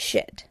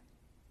shit.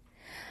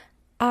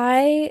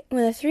 When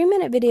the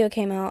 3-minute video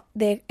came out,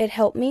 it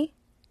helped me.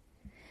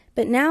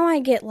 But now I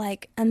get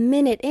like a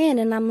minute in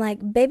and I'm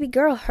like, baby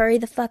girl, hurry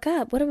the fuck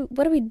up. What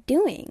are we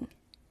doing?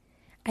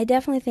 I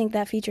definitely think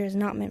that feature is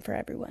not meant for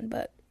everyone,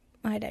 but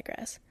I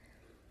digress.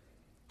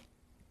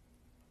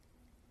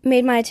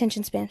 Made my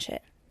attention span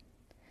shit.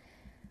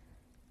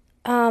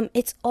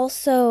 It's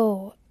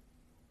also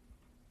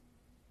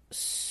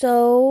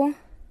so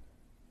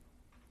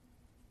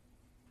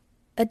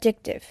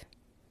addictive.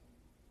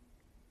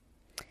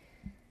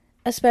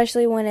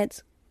 Especially when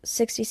it's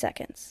 60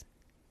 seconds.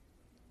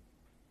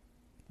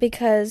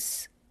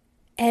 Because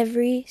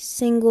every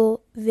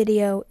single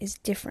video is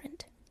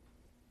different.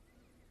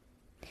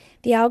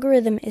 The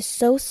algorithm is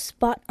so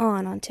spot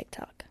on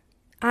TikTok.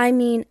 I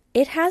mean,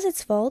 it has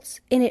its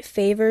faults, and it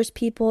favors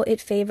people, it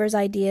favors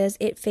ideas,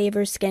 it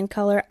favors skin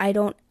color.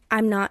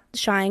 I'm not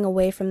shying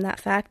away from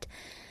that fact.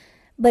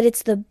 But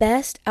it's the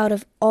best out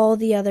of all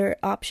the other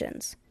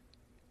options.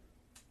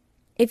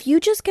 If you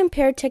just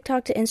compare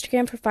TikTok to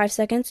Instagram for 5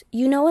 seconds,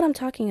 you know what I'm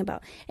talking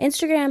about.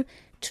 Instagram,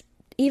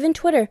 even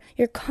Twitter,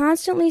 you're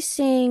constantly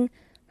seeing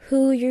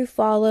who you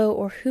follow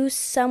or who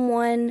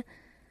someone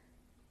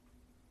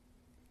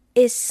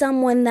is,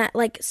 someone that,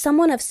 like,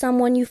 someone of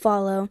someone you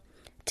follow.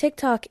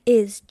 TikTok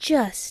is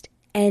just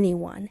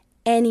anyone,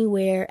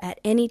 anywhere, at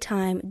any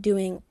time,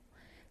 doing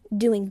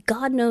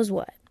God knows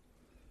what.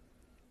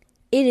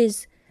 It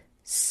is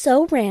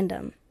so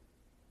random,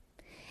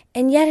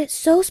 and yet it's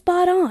so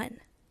spot on.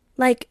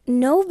 Like,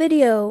 no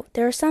video,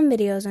 there are some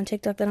videos on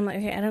TikTok that I'm like,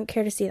 okay, I don't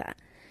care to see that.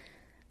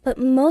 But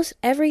most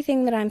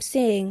everything that I'm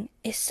seeing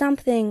is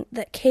something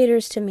that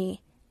caters to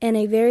me in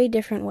a very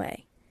different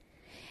way.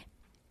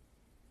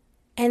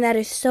 And that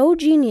is so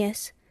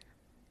genius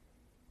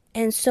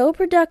and so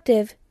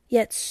productive,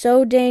 yet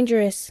so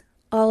dangerous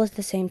all at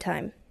the same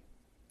time.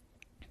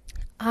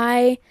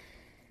 I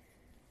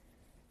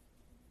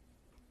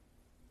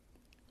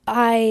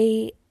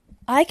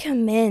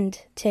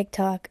commend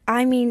TikTok.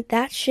 I mean,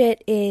 that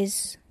shit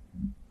is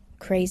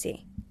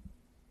crazy.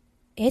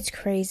 It's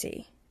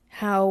crazy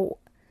how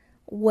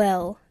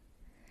well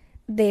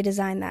they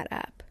designed that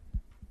app.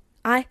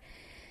 I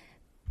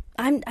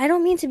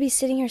don't mean to be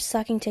sitting here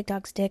sucking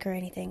TikTok's dick or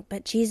anything,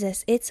 but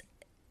Jesus, it's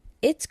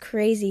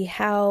crazy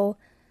how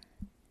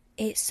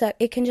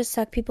it can just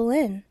suck people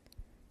in.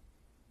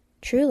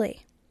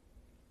 Truly.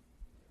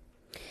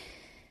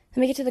 Let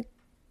me get to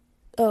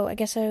I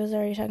guess I was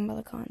already talking about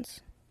the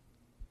cons.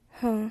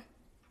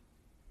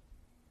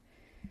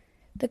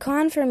 The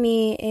con for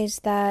me is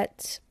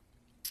that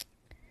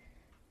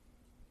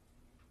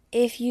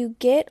if you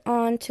get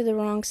onto the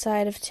wrong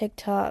side of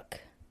TikTok,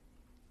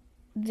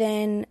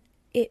 then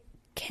it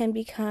can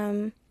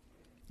become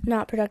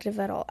not productive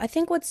at all. I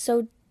think what's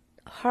so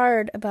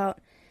hard about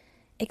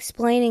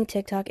explaining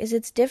TikTok is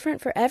it's different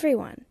for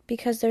everyone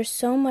because there's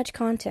so much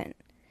content.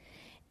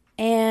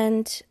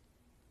 And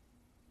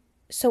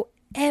So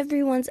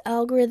everyone's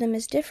algorithm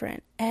is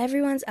different.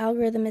 Everyone's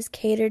algorithm is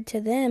catered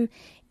to them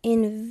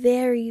in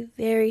very,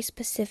 very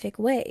specific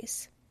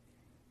ways.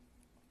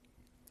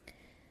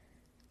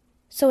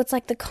 So it's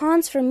like the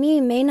cons for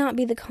me may not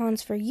be the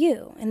cons for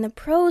you, and the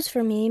pros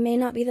for me may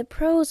not be the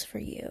pros for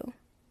you.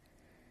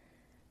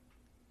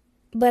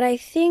 But I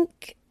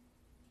think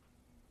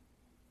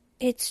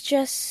it's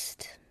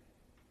just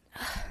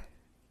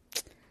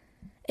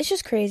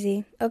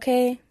crazy,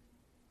 okay?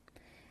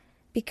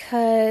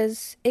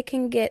 Because it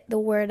can get the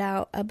word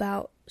out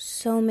about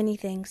so many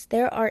things.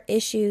 There are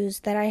issues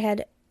that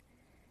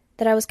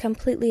I was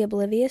completely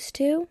oblivious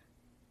to,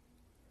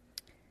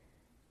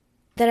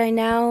 that I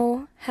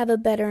now have a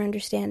better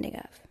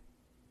understanding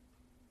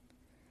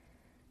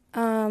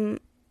of.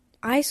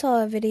 I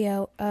saw a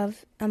video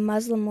of a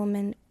Muslim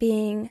woman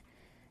being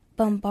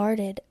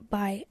bombarded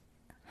by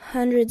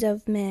hundreds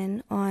of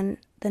men on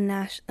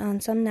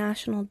some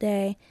national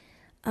day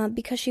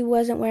because she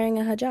wasn't wearing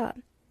a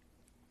hijab.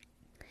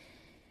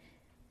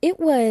 It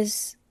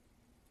was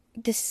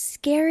the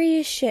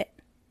scariest shit.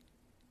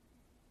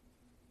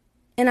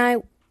 And I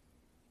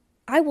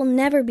will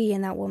never be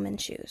in that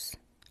woman's shoes.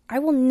 I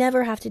will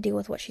never have to deal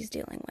with what she's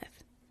dealing with.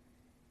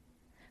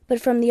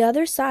 But from the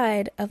other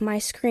side of my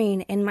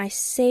screen, in my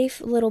safe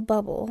little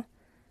bubble,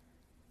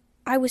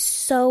 I was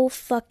so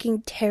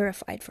fucking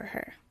terrified for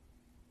her.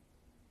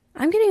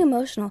 I'm getting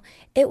emotional.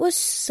 It was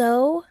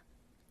so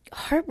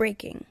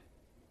heartbreaking.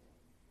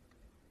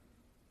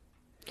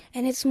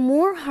 And it's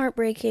more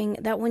heartbreaking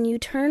that when you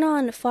turn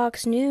on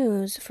Fox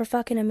News for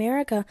fucking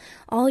America,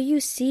 all you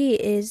see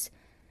is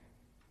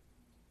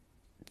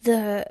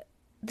the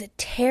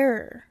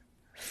terror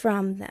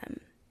from them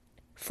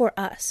for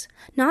us.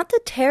 Not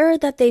the terror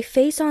that they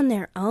face on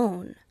their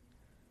own.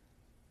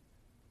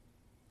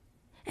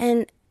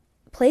 And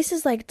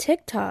places like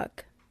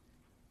TikTok,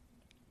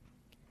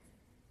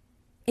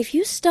 if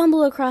you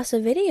stumble across a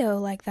video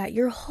like that,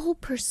 your whole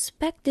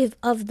perspective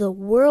of the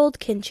world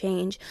can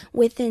change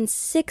within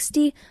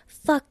 60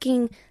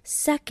 fucking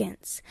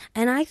seconds.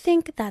 And I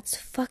think that's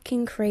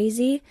fucking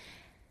crazy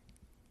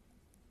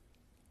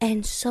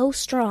and so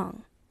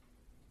strong.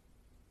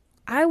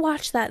 I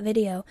watched that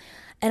video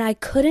and I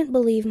couldn't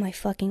believe my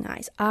fucking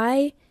eyes.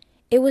 That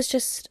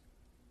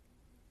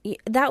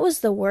was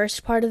the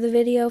worst part of the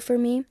video for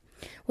me,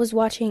 was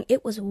watching.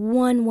 It was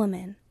one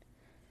woman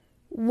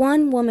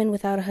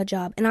without a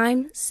hijab, and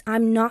I'm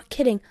not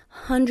kidding,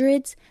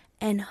 hundreds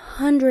and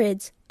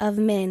hundreds of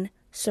men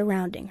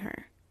surrounding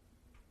her.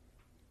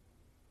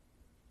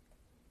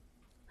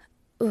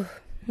 And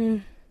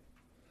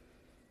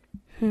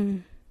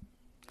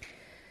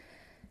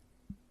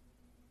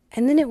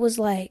then it was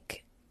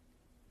like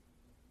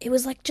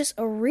just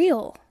a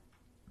reel.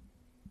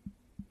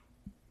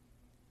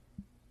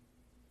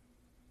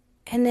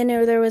 And then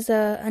there was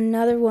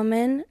another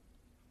woman,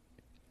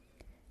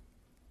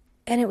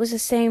 and it was the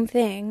same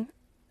thing.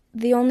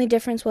 The only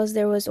difference was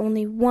there was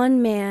only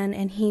one man,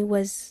 and he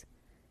was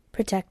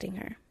protecting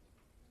her.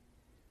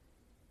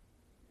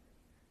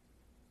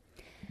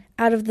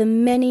 Out of the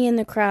many in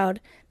the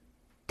crowd,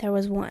 there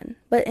was one.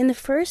 But in the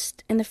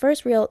first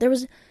reel, there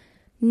was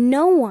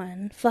no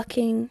one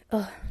fucking...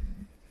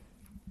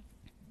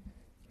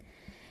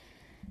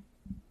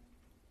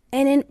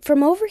 And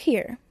from over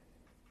here,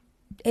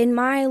 in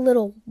my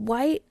little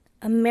white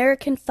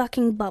American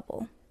fucking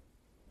bubble,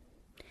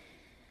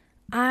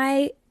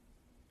 I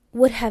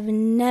would have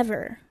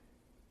never,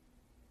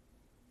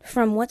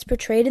 from what's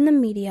portrayed in the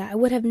media, I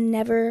would have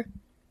never,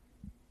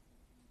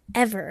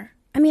 ever,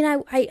 I mean,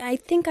 I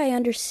think I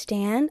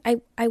understand,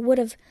 I would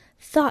have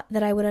thought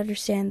that I would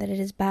understand that it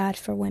is bad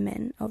for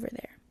women over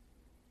there.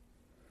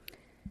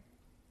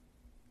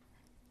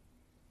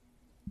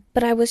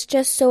 But I was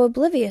just so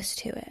oblivious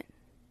to it.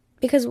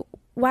 Because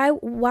why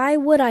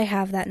would I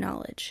have that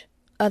knowledge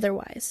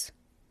otherwise?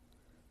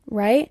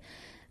 Right?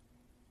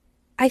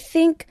 I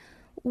think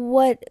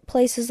what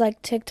places like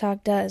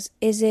TikTok does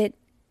is and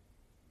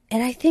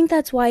I think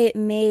that's why it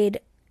made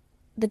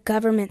the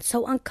government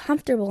so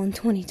uncomfortable in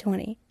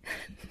 2020.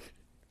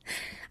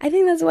 I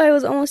think that's why it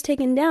was almost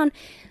taken down.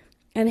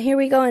 And here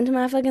we go into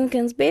my fucking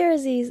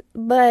conspiracies,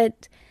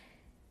 but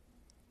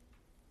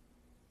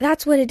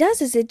that's what it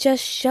does, is it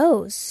just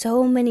shows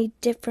so many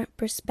different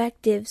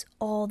perspectives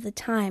all the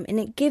time. And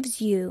it gives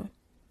you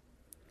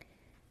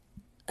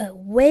a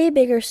way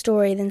bigger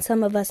story than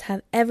some of us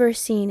have ever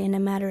seen in a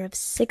matter of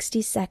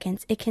 60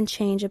 seconds. It can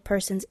change a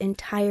person's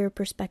entire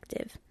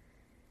perspective.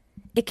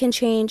 It can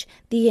change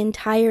the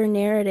entire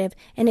narrative,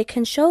 and it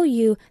can show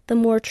you the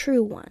more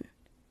true one.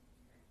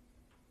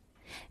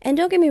 And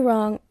don't get me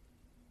wrong,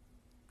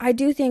 I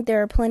do think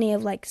there are plenty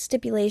of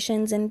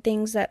stipulations and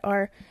things that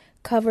are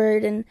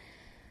covered, and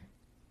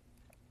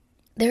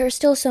there are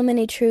still so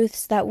many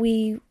truths that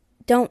we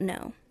don't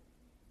know.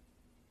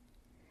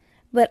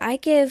 But I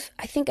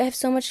think I have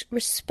so much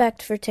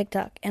respect for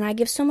TikTok, and I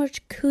give so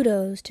much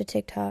kudos to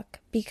TikTok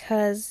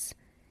because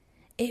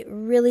it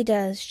really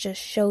does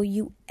just show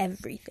you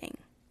everything.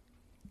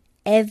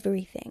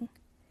 Everything.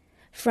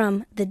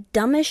 From the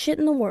dumbest shit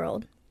in the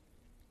world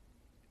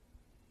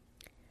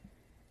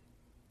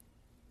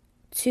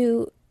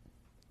to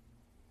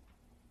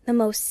the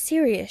most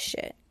serious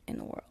shit in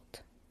the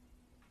world.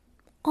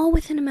 All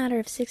within a matter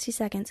of 60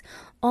 seconds.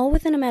 All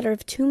within a matter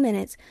of 2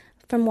 minutes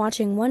from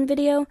watching one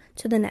video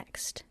to the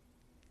next.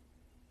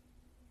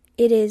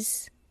 It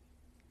is...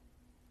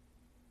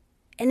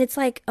 And it's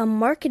like a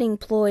marketing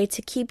ploy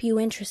to keep you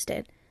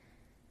interested.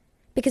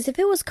 Because if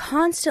it was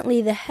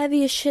constantly the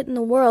heaviest shit in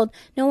the world,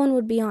 no one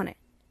would be on it.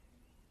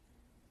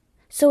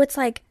 So it's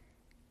like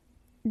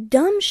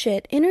dumb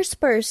shit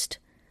interspersed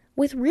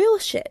with real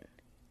shit.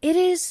 It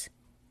is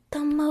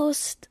the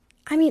most...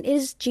 I mean, it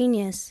is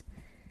genius.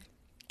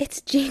 It's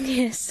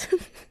genius.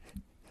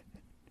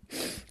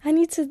 I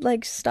need to,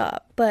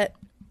 stop. But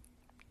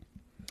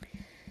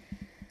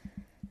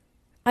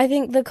I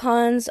think the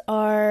cons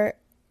are...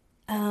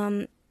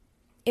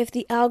 if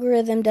the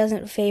algorithm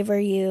doesn't favor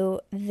you,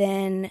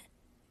 then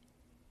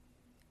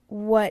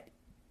what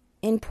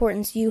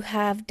importance you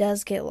have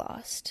does get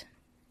lost.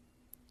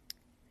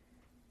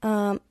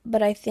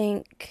 But I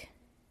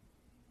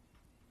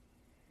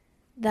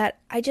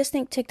just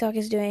think TikTok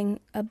is doing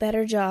a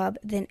better job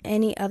than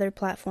any other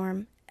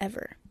platform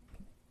ever.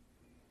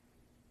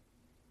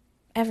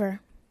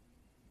 Ever.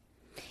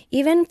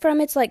 Even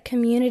from its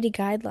community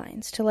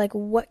guidelines to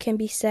what can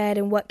be said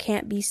and what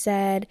can't be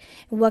said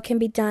and what can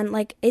be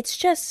done. It's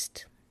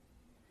just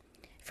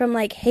from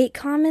hate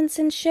comments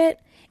and shit.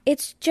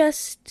 It's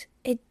just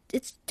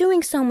it's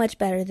doing so much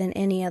better than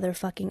any other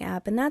fucking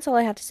app. And that's all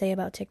I have to say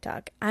about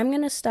TikTok. I'm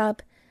going to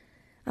stop.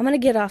 I'm going to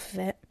get off of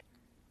it.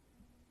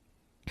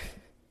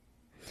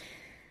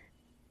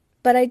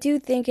 But I do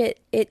think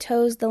it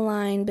toes the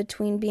line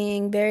between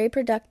being very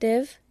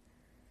productive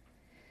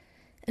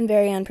and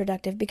very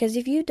unproductive. Because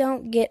if you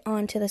don't get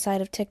onto the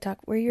side of TikTok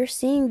where you're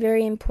seeing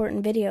very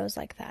important videos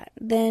like that,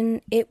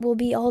 then it will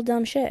be all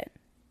dumb shit.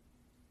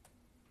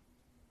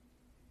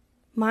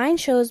 Mine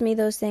shows me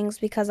those things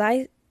because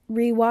I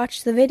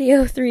rewatched the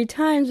video 3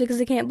 times because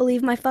I can't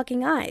believe my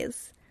fucking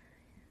eyes.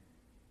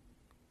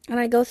 And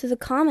I go through the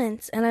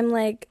comments and I'm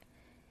like,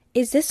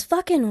 is this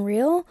fucking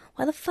real?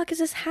 Why the fuck is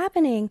this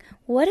happening?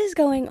 What is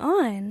going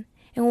on?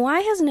 And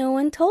why has no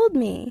one told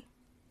me?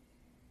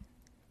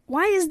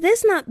 Why is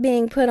this not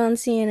being put on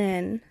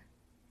CNN?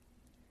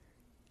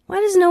 Why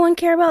does no one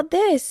care about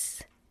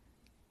this?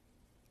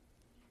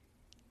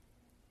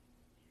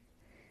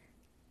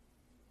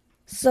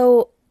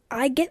 So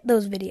I get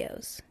those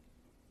videos.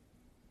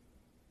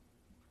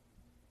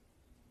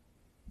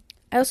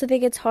 I also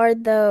think it's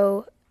hard,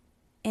 though,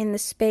 in the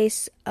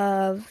space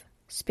of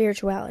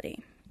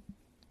spirituality.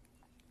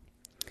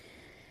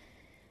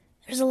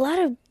 There's a lot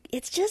of...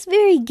 It's just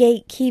very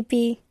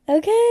gatekeepy,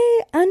 okay?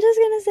 I'm just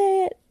gonna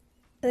say it.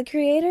 The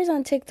creators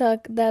on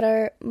TikTok that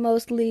are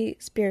mostly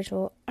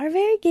spiritual are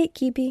very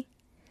gatekeepy.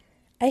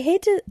 I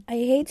hate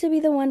to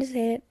be the one to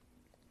say it,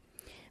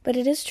 but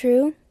it is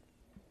true.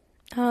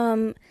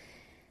 I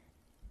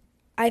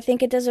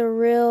think it does a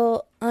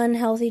real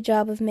unhealthy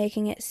job of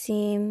making it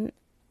seem...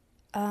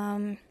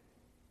 I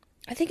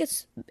think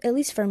it's, at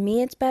least for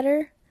me, it's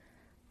better.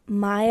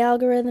 My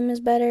algorithm is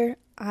better.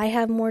 I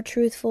have more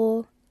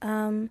truthful,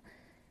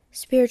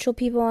 spiritual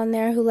people on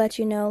there who let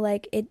you know,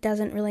 it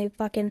doesn't really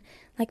fucking,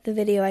 the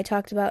video I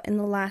talked about in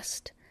the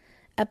last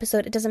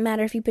episode. It doesn't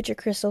matter if you put your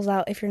crystals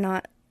out. If you're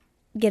not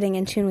getting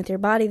in tune with your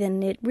body,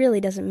 then it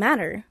really doesn't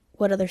matter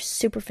what other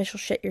superficial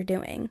shit you're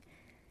doing.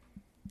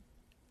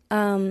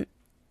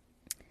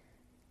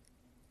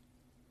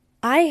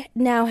 I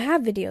now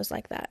have videos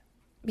like that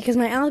because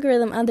my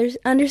algorithm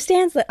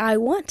understands that I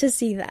want to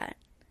see that.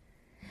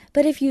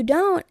 But if you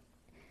don't,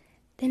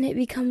 then it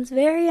becomes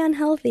very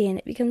unhealthy and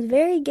it becomes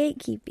very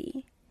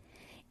gatekeepy.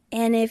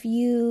 And if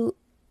you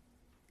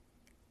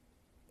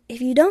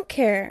don't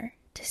care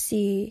to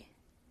see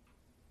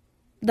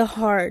the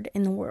hard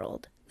in the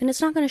world, then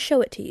it's not going to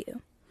show it to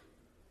you.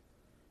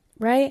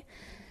 Right?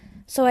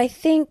 So I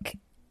think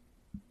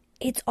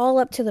it's all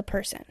up to the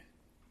person.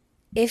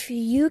 If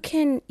you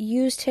can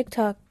use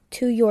TikTok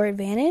to your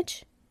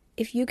advantage,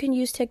 if you can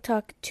use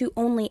TikTok to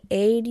only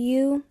aid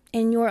you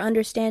in your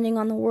understanding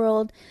on the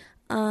world,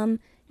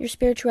 your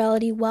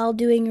spirituality while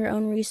doing your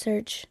own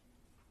research,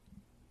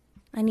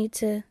 I need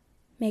to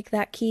make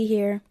that key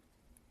here.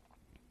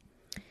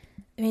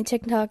 I mean,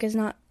 TikTok is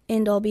not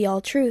end-all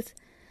be-all truth,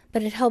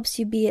 but it helps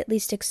you be at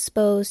least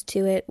exposed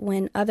to it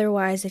when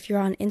otherwise, if you're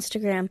on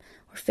Instagram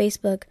or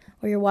Facebook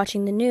or you're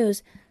watching the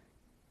news,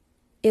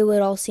 it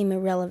would all seem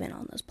irrelevant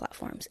on those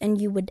platforms,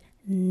 and you would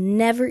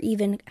never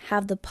even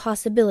have the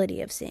possibility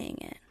of seeing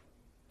it.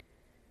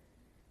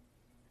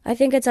 I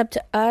think it's up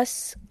to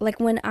us.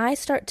 When I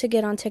start to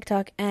get on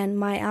TikTok and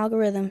my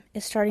algorithm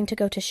is starting to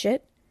go to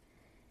shit,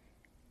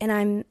 and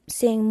I'm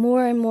seeing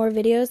more and more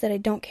videos that I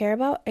don't care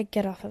about, I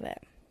get off of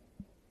it.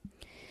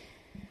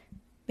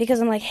 Because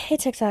I'm like, hey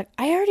TikTok,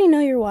 I already know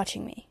you're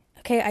watching me.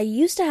 Okay, I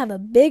used to have a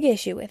big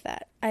issue with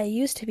that. I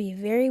used to be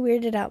very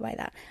weirded out by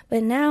that.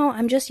 But now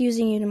I'm just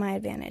using you to my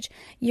advantage.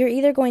 You're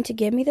either going to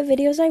give me the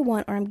videos I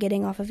want or I'm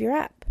getting off of your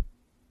app.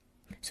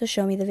 So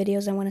show me the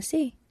videos I want to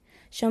see.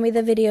 Show me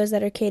the videos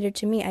that are catered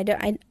to me.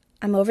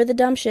 I'm over the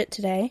dumb shit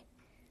today.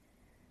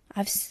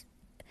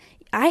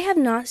 I have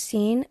not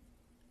seen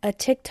a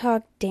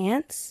TikTok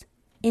dance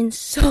in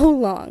so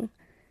long.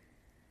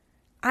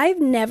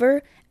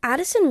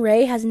 Addison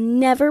Rae has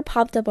never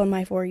popped up on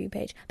my For You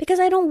page because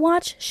I don't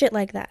watch shit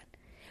like that.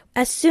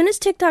 As soon as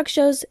TikTok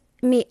shows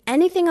me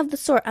anything of the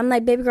sort, I'm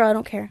like, baby girl, I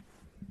don't care.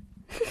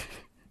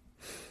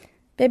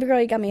 Baby girl,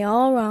 you got me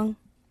all wrong.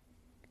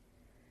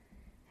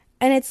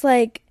 And it's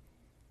like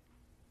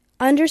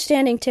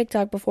understanding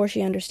TikTok before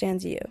she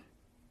understands you,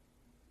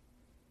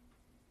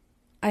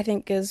 I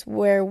think is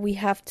where we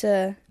have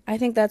to, I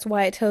think that's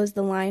why it toes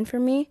the line for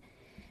me.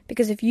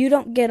 Because if you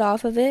don't get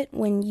off of it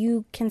when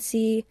you can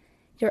see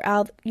your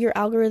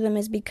algorithm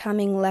is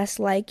becoming less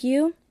like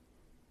you,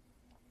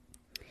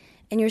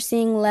 and you're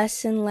seeing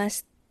less and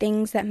less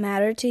things that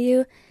matter to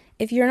you,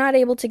 if you're not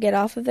able to get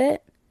off of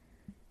it,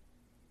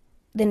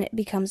 then it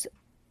becomes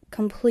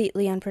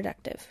completely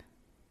unproductive.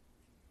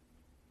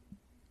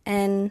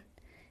 And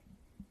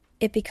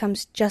it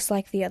becomes just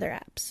like the other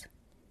apps.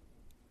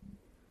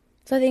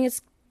 So I think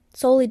it's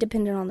solely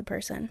dependent on the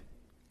person.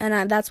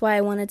 And that's why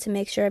I wanted to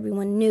make sure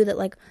everyone knew that,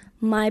 like,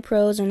 my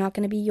pros are not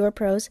going to be your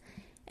pros,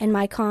 and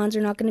my cons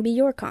are not going to be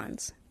your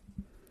cons.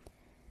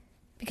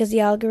 Because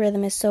the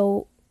algorithm is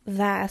so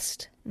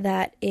vast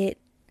that it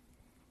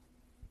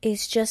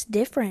is just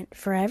different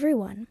for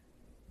everyone.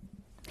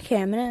 Okay,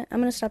 I'm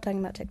gonna stop talking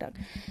about TikTok.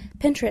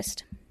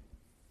 Pinterest.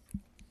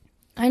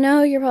 I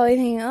know you're probably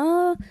thinking,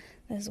 oh,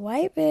 this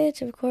white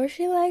bitch, of course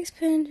she likes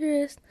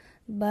Pinterest.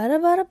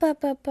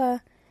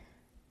 Ba-da-ba-da-ba-ba-ba.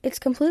 It's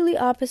completely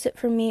opposite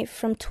for me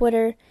from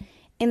Twitter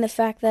in the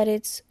fact that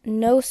it's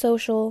no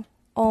social,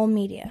 all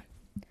media.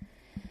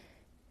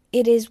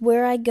 It is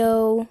where I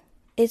go.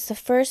 It's the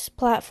first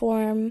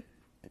platform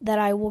that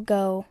I will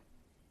go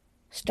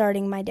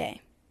starting my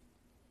day.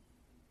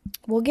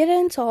 We'll get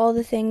into all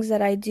the things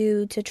that I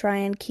do to try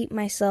and keep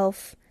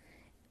myself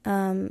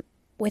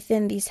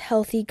within these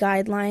healthy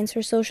guidelines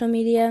for social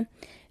media.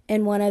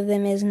 And one of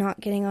them is not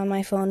getting on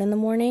my phone in the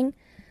morning.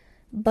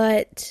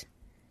 But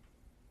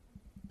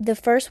the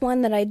first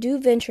one that I do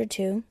venture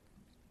to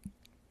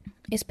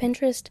is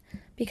Pinterest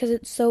because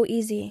it's so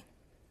easy.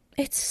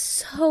 It's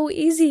so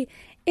easy.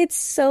 It's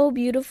so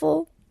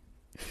beautiful.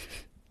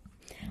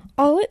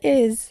 All it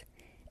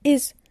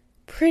is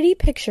pretty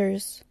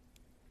pictures,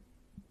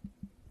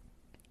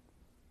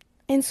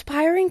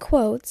 inspiring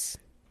quotes,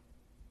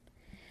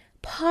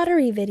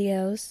 pottery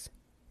videos,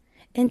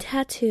 and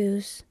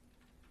tattoos,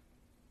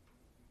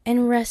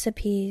 and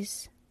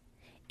recipes.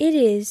 It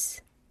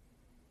is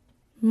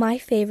my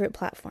favorite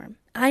platform.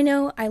 I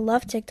know I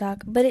love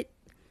TikTok, but it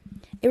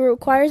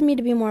requires me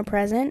to be more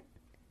present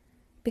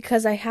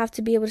because I have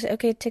to be able to say,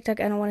 okay, TikTok,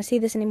 I don't want to see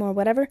this anymore,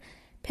 whatever.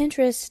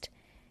 Pinterest,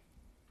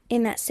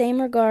 in that same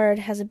regard,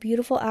 has a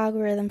beautiful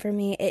algorithm for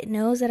me. It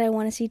knows that I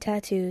want to see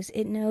tattoos.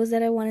 It knows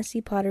that I want to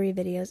see pottery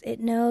videos. It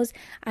knows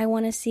I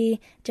want to see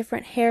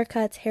different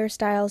haircuts,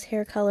 hairstyles,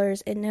 hair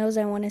colors. It knows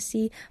I want to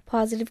see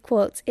positive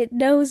quotes. It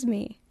knows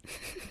me.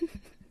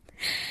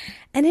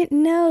 And it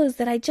knows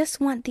that I just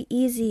want the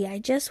easy. I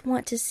just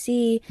want to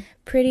see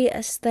pretty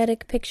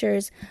aesthetic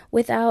pictures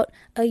without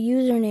a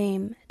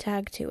username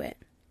tagged to it.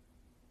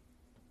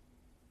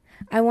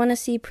 I want to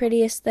see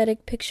pretty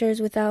aesthetic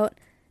pictures without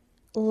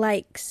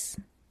likes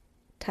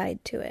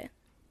tied to it.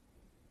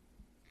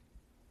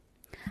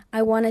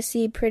 I want to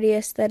see pretty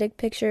aesthetic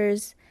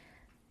pictures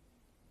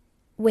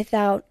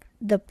without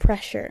the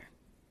pressure.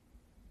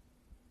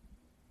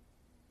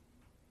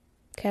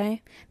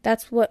 Okay?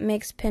 That's what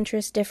makes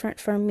Pinterest different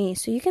from me.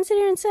 So you can sit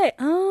here and say,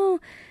 oh,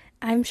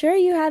 I'm sure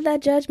you had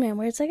that judgment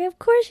where it's like, of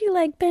course you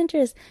like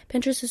Pinterest.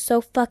 Pinterest is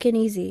so fucking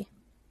easy.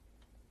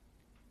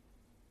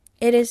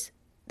 It is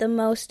the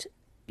most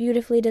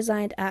beautifully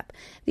designed app.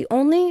 The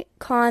only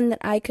con that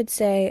I could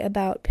say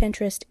about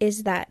Pinterest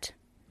is that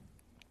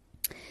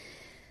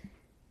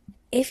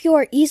if you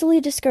are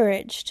easily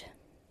discouraged,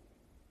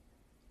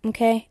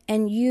 okay,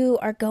 and you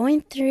are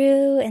going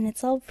through and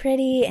it's all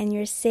pretty and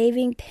you're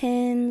saving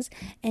pins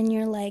and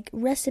you're like,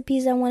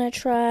 recipes I want to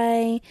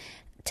try,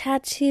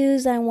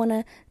 tattoos I want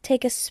to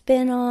take a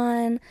spin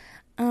on,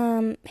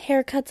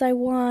 haircuts I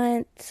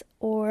want,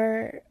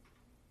 or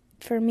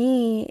for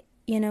me,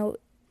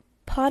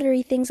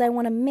 pottery things I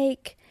want to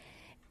make,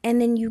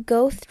 and then you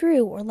go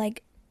through, or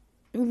like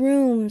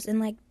rooms and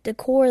like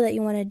decor that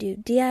you want to do,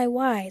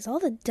 DIYs,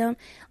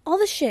 all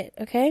the shit,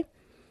 okay?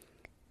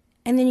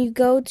 And then you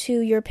go to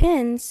your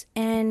pins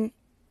and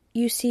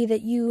you see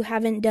that you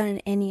haven't done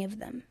any of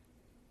them.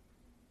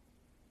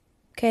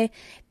 Okay?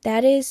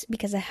 That is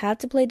because I have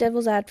to play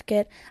devil's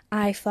advocate.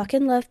 I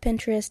fucking love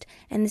Pinterest,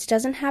 and this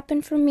doesn't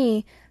happen for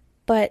me,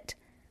 but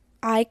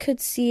I could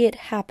see it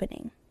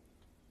happening.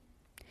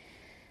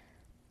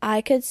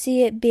 I could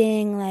see it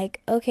being like,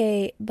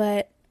 okay,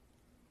 but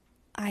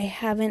I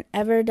haven't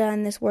ever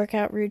done this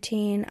workout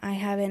routine. I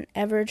haven't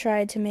ever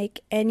tried to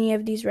make any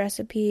of these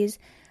recipes.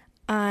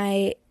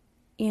 I've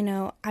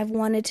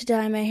wanted to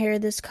dye my hair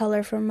this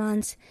color for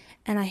months,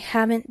 and I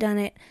haven't done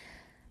it.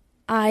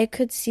 I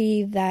could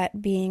see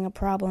that being a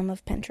problem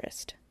of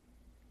Pinterest.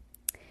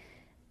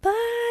 But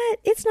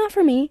it's not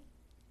for me.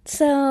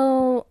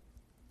 So,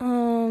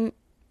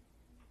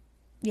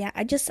 yeah,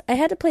 I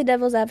had to play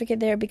devil's advocate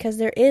there because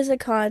there is a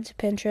con to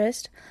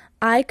Pinterest.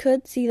 I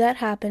could see that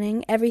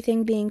happening,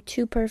 everything being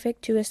too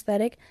perfect, too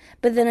aesthetic.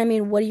 But then, I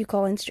mean, what do you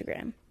call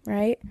Instagram,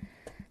 right?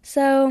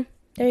 So,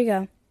 there you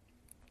go.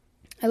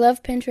 I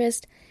love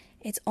Pinterest.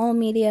 It's all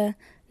media,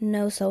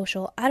 no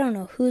social. I don't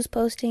know who's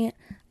posting it.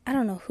 I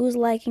don't know who's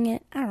liking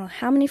it. I don't know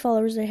how many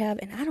followers they have,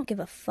 and I don't give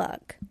a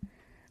fuck.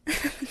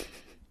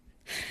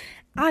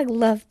 I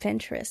love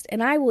Pinterest,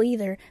 and I will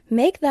either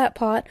make that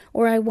pot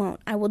or I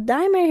won't. I will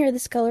dye my hair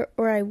this color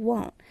or I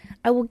won't.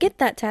 I will get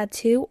that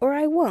tattoo or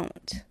I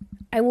won't.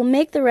 I will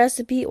make the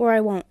recipe or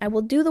I won't. I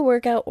will do the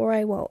workout or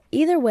I won't.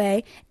 Either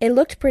way, it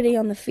looked pretty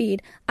on the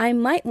feed. I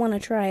might want to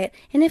try it,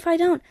 and if I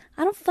don't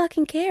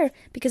fucking care,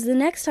 because the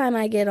next time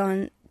I get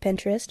on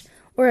Pinterest,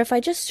 or if I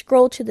just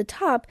scroll to the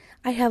top,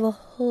 I have a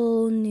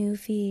whole new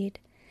feed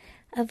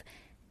of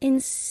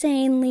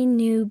insanely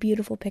new,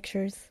 beautiful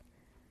pictures.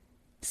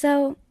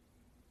 So,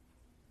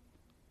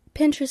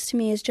 Pinterest to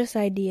me is just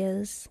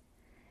ideas,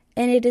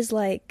 and it is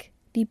like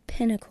the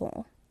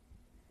pinnacle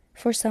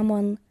for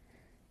someone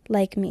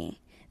like me.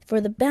 For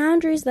the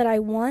boundaries that I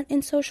want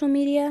in social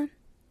media,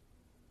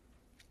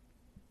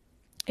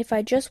 if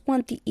I just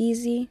want the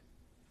easy,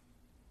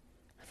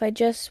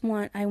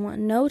 I want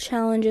no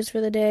challenges for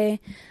the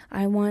day,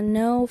 I want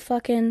no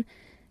fucking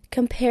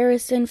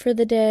comparison for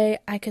the day,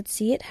 I could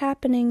see it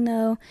happening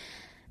though,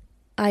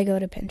 I go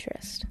to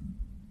Pinterest.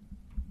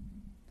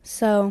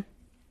 So,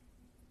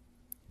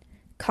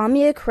 call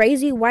me a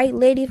crazy white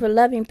lady for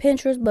loving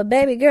Pinterest, but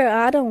baby girl,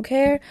 I don't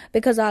care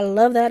because I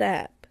love that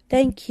app.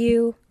 Thank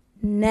you.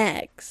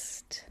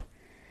 Next.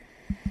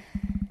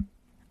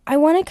 I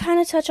want to kind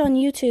of touch on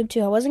YouTube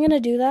too. I wasn't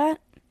going to do that,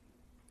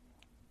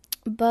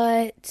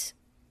 but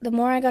the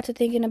more I got to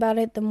thinking about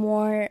it, the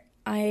more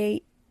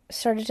I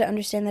started to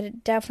understand that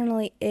it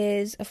definitely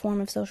is a form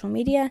of social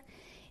media.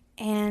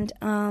 And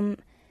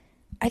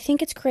I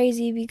think it's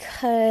crazy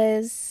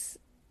because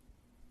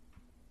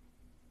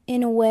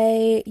in a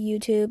way,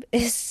 YouTube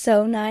is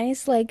so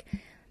nice. Like,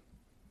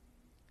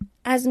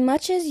 as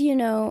much as, you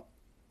know,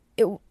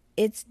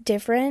 it's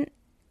different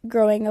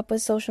growing up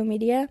with social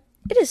media,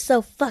 it is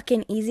so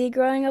fucking easy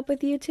growing up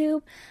with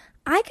YouTube.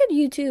 I could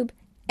YouTube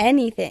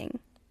anything.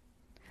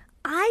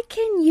 I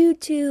can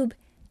YouTube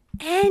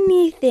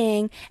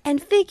anything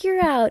and figure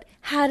out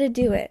how to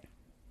do it.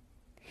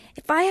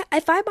 If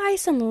I buy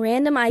some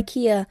random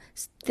IKEA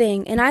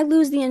thing and I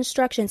lose the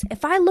instructions,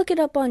 if I look it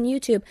up on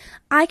YouTube,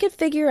 I could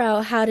figure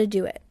out how to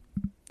do it.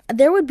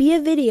 There would be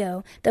a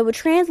video that would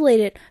translate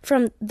it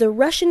from the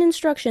Russian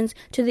instructions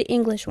to the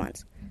English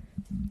ones.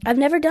 I've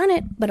never done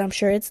it, but I'm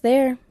sure it's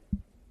there.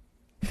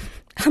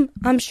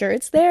 I'm sure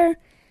it's there.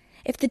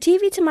 If the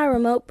TV to my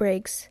remote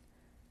breaks,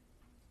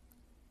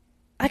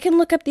 I can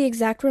look up the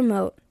exact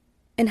remote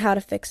and how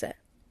to fix it.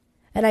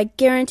 And I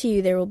guarantee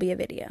you there will be a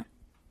video.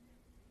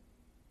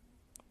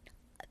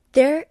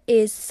 There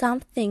is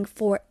something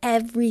for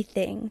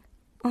everything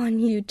on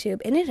YouTube,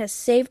 and it has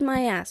saved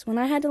my ass. When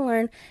I had to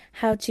learn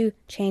how to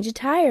change a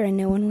tire and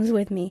no one was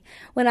with me.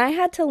 When I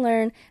had to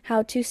learn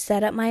how to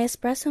set up my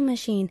espresso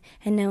machine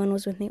and no one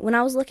was with me. When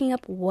I was looking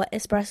up what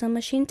espresso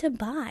machine to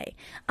buy.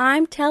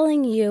 I'm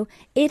telling you,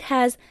 it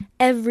has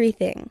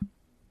everything.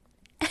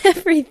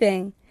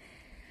 Everything.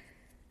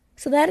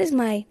 So that is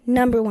my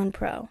number one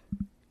pro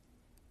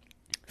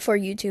for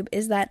YouTube,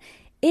 is that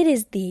it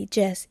is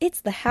it's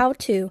the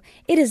how-to.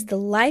 It is the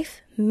life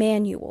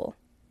manual.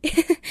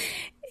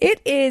 It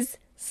is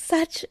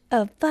such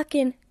a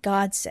fucking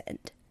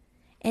godsend.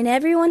 And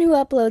everyone who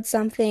uploads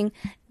something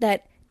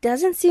that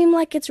doesn't seem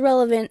like it's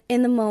relevant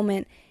in the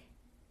moment,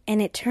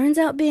 and it turns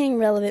out being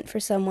relevant for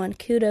someone,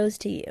 kudos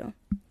to you.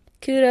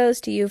 Kudos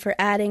to you for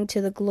adding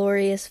to the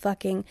glorious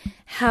fucking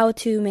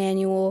how-to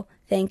manual.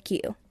 Thank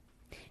you.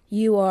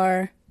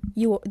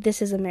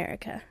 This is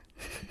America.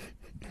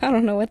 I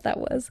don't know what that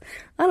was.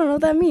 I don't know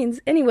what that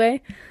means.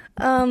 Anyway,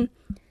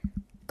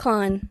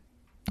 con.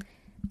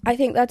 I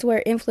think that's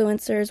where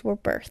influencers were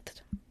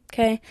birthed.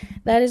 Okay?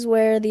 That is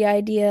where the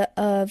idea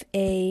of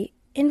a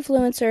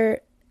influencer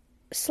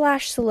 /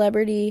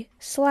 celebrity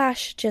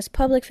 / just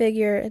public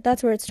figure,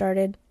 that's where it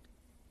started.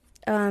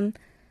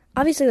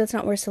 Obviously that's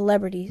not where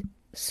celebrity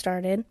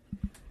started.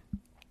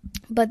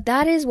 But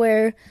that is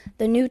where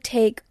the new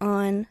take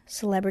on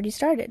celebrity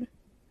started.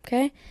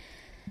 Okay?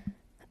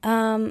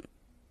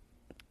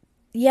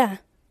 Yeah,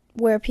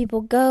 where people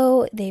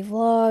go, they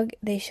vlog,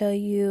 they show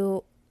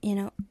you, you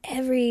know,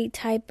 every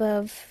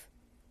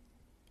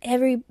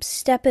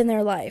step in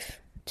their life,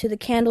 to the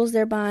candles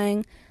they're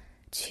buying,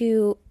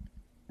 to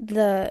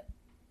the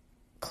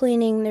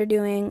cleaning they're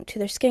doing, to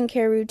their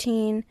skincare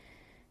routine,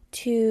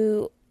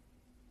 to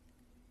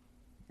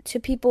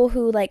people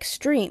who like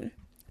stream,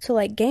 to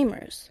like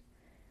gamers,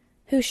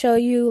 who show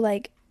you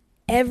like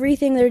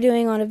everything they're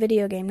doing on a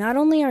video game. Not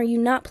only are you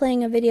not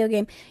playing a video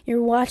game,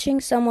 you're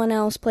watching someone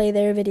else play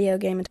their video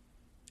game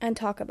and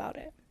talk about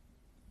it.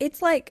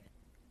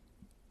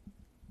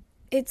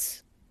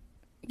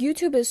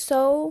 YouTube is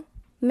so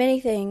many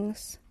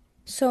things,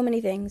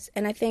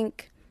 and I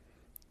think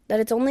that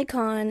its only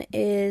con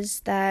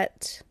is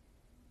that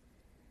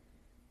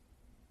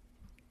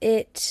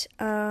if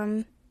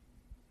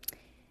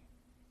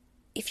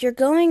you're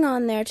going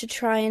on there to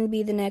try and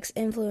be the next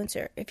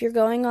influencer, if you're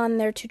going on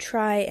there to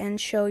try and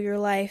show your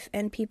life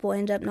and people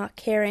end up not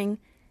caring,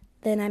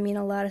 then I mean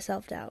a lot of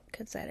self-doubt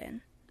could set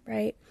in,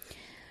 right?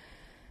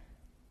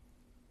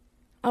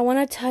 I want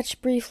to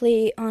touch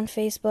briefly on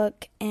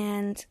Facebook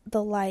and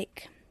the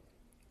like.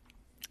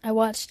 I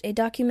watched a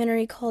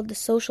documentary called The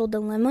Social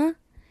Dilemma.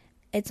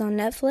 It's on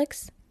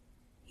Netflix.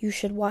 You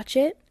should watch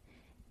it.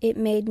 It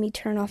made me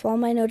turn off all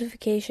my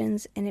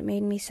notifications, and it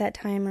made me set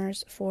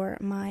timers for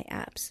my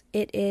apps.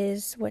 It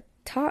is what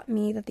taught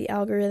me that the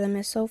algorithm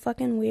is so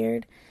fucking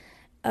weird.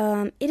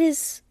 It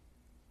is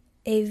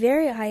a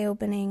very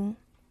eye-opening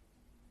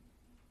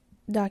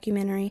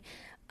documentary,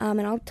 and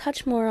I'll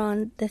touch more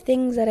on the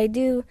things that I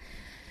do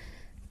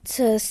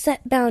to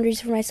set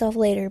boundaries for myself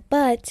later.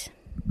 But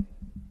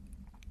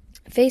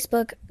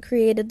Facebook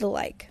created the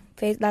like.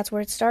 That's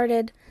where it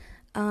started.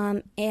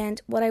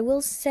 And what I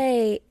will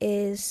say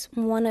is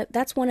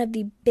that's one of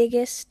the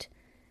biggest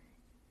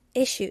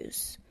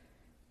issues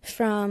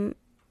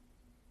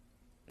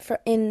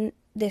in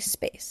this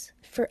space.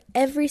 For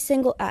every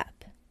single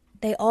app,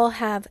 they all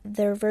have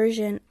their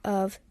version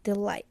of the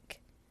like.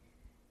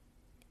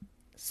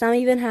 Some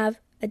even have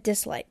a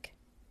dislike.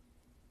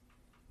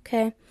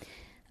 Okay?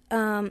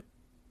 I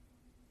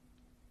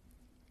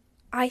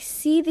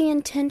see the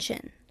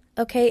intention.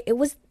 Okay?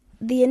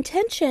 The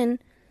intention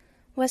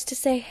was to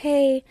say,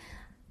 hey,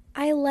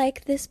 I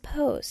like this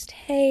post.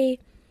 Hey,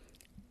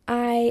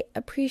 I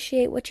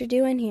appreciate what you're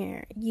doing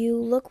here. You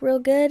look real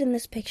good in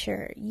this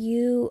picture.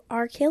 You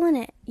are killing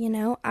it,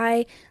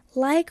 I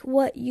like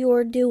what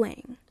you're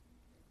doing.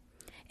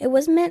 It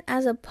was meant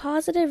as a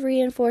positive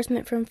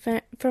reinforcement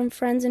from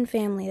friends and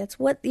family. That's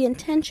what the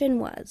intention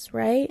was,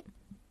 right?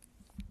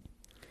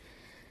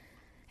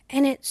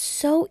 And it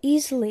so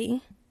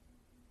easily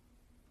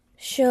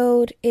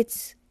showed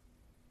its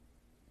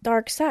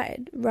dark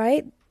side,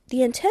 right?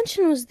 The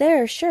intention was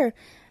there, sure.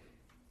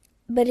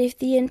 But if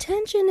the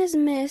intention is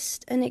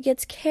missed and it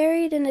gets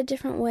carried in a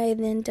different way,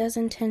 then does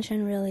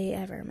intention really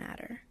ever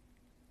matter?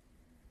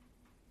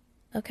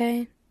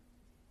 Okay?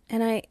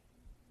 And I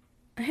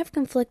have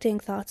conflicting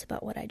thoughts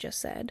about what I just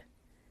said,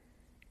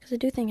 because I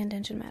do think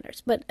intention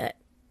matters, but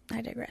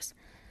I digress.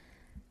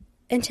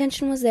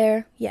 Intention was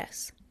there,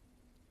 yes.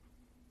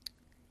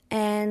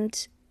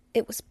 And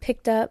it was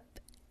picked up,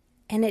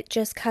 and it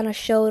just kind of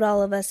showed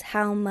all of us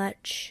how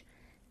much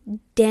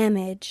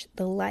damage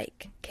the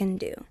like can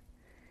do.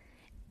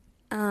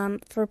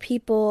 For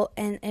people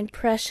and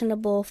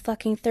impressionable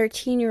fucking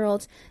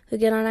 13-year-olds who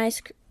get on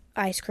ice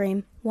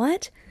cream.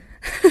 What?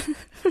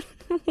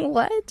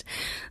 What?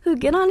 Who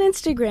get on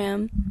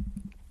Instagram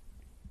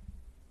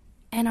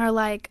and are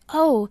like,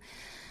 oh,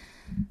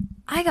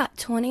 I got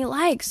 20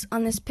 likes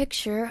on this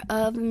picture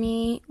of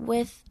me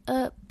with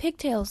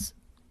pigtails.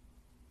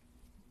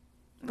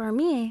 For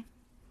me,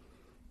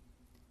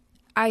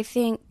 I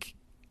think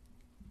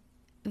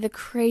the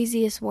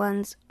craziest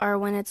ones are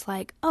when it's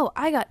like, oh,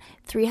 I got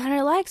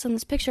 300 likes on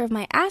this picture of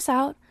my ass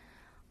out.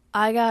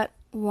 I got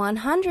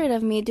 100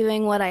 of me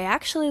doing what I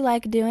actually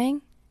like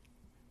doing.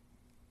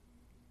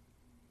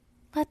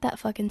 Let that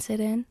fucking sit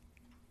in.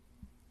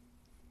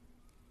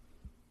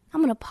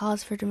 I'm gonna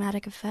pause for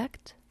dramatic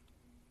effect.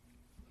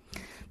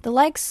 The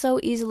likes so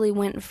easily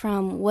went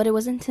from what it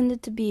was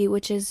intended to be,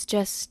 which is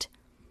just,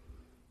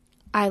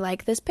 I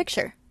like this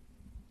picture.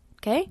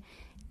 Okay?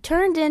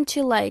 Turned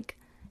into like,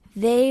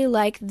 they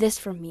like this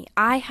from me.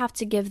 I have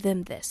to give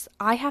them this.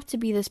 I have to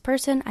be this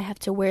person. I have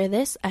to wear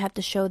this. I have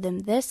to show them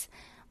this,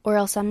 or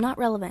else I'm not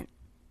relevant.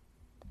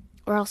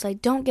 Or else I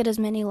don't get as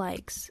many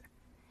likes.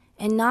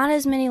 And not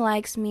as many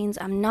likes means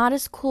I'm not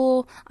as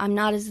cool, I'm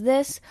not as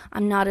this,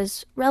 I'm not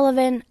as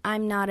relevant,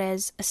 I'm not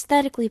as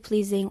aesthetically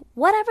pleasing,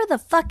 whatever the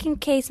fucking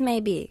case may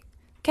be.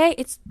 Okay?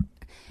 It's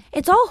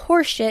all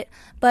horseshit,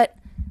 but,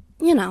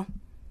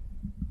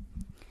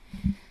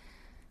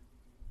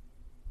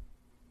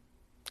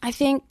 I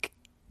think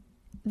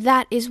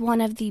that is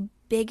one of the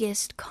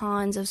biggest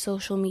cons of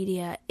social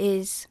media,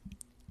 is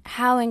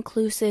how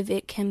inclusive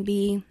it can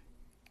be,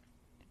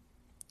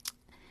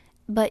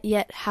 but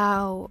yet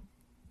how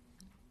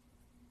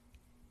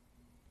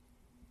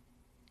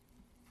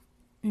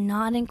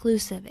not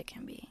inclusive it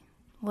can be.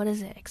 What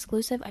is it?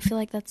 Exclusive? I feel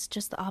like that's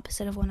just the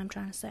opposite of what I'm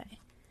trying to say.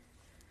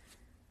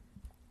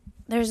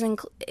 There's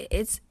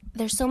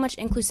so much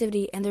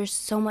inclusivity and there's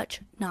so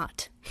much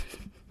not.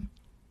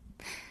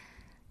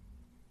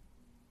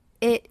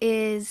 It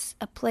is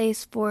a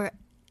place for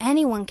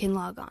anyone can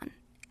log on.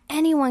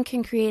 Anyone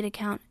can create an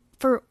account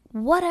for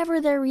whatever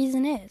their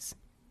reason is.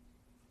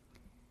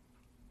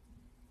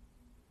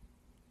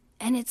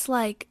 And it's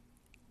like,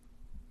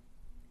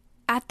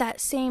 at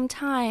that same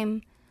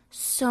time,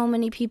 so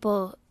many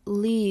people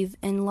leave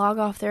and log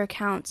off their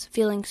accounts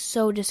feeling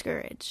so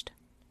discouraged.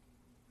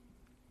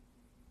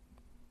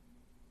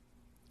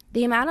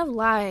 The amount of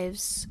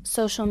lives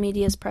social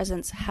media's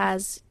presence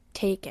has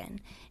taken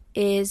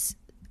is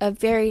a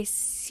very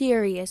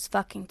serious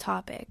fucking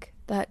topic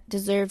that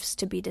deserves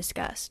to be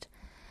discussed.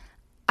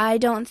 I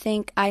don't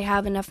think I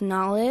have enough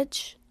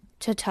knowledge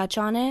to touch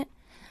on it,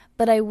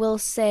 but I will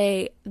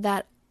say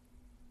that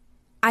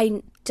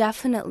I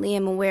definitely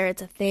am aware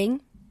it's a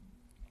thing.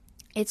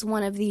 It's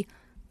one of the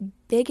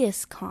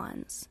biggest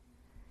cons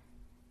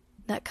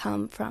that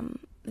come from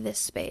this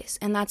space.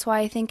 And that's why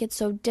I think it's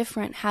so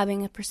different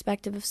having a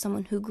perspective of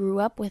someone who grew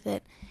up with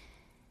it,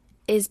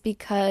 is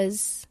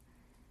because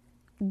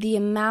the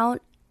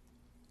amount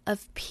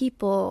of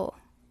people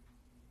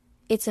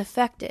it's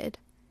affected,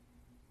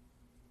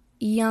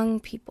 young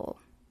people,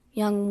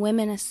 young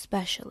women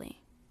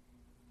especially,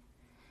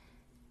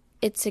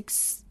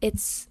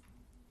 it's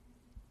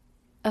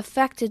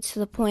affected to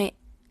the point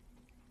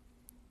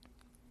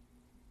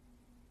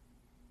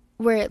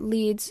where it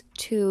leads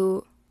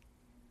to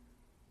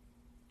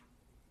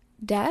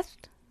death.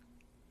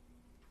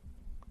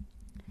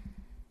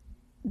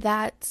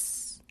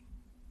 That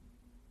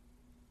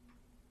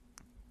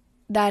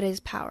is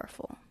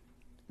powerful.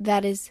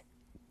 That is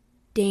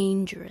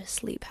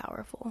dangerously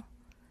powerful.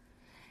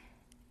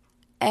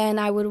 And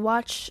I would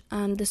watch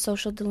The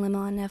Social Dilemma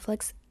on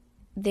Netflix.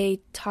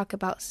 They talk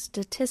about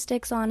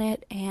statistics on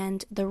it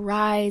and the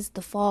rise,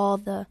 the fall,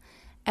 the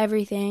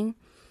everything.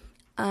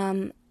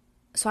 So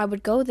I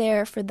would go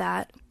there for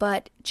that.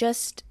 But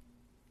just,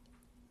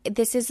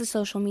 this is a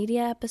social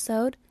media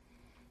episode.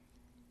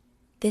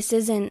 This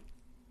isn't,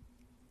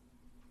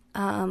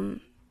 for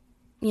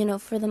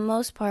the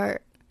most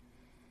part,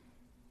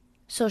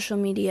 social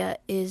media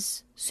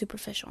is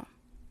superficial.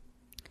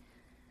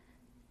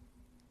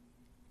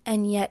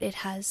 And yet it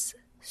has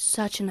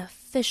such an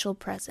official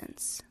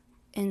presence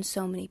in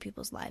so many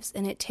people's lives.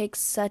 And it takes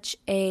such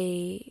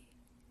a...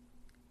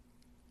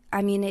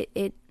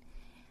 it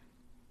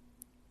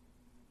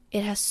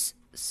has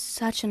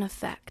such an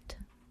effect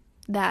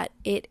that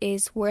it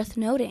is worth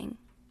noting.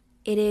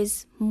 It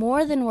is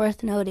more than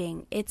worth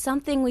noting. It's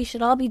something we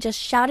should all be just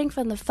shouting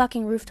from the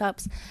fucking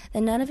rooftops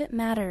that none of it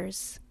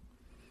matters.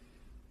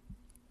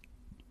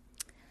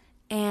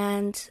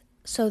 And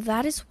so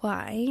that is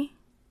why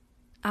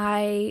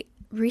I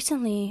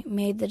recently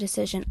made the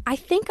decision. I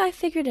think I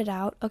figured it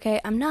out, okay?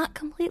 I'm not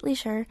completely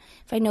sure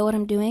if I know what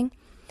I'm doing,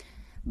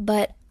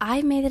 but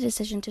I made the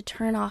decision to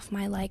turn off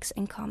my likes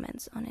and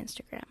comments on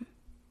Instagram.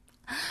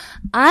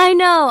 I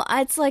know,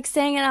 it's like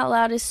saying it out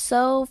loud is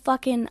so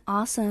fucking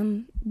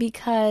awesome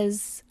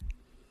because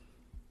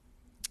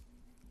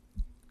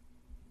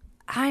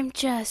I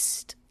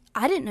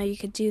didn't know you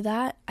could do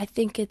that. I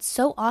think it's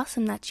so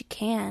awesome that you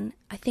can.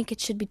 I think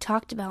it should be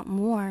talked about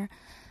more.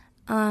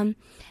 And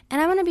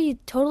I'm going to be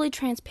totally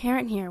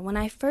transparent here. When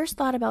I first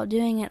thought about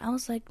doing it, I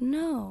was like,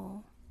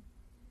 no.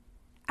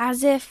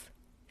 As if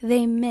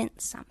they meant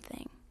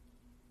something,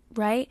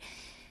 right?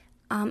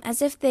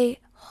 As if they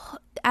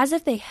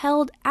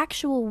held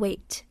actual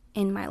weight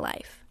in my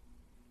life.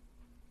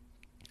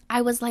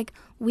 I was like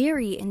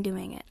weary in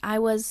doing it. I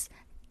was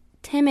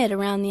timid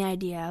around the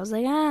idea. I was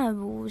like,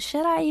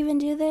 should I even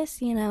do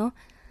this, And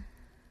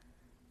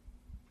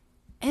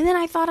then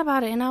I thought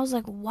about it and I was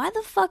like, why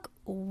the fuck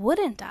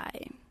wouldn't I?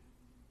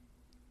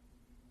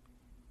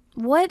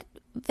 What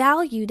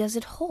value does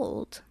it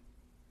hold?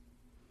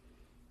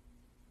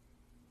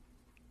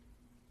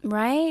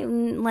 Right?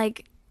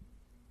 Like,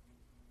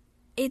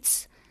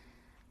 it's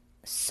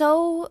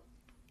so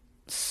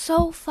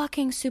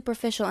fucking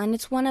superficial, and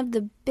it's one of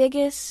the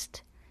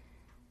biggest,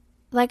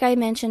 like I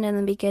mentioned in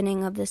the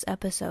beginning of this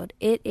episode,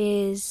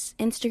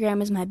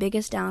 Instagram is my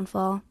biggest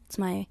downfall.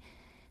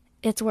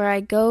 It's where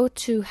I go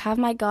to have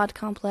my God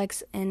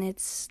complex, and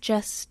it's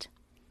just,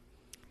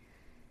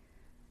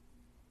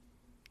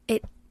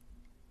 it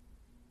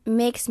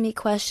makes me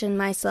question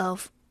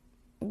myself,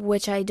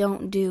 which I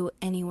don't do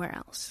anywhere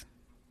else.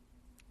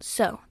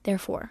 So,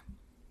 therefore,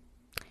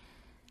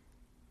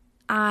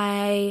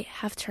 I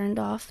have turned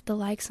off the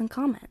likes and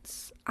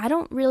comments. I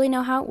don't really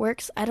know how it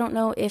works. I don't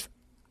know if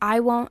I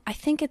won't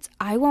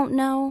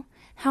know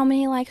how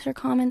many likes or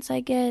comments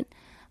I get.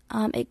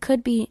 It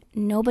could be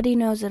nobody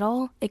knows at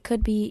all. It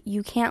could be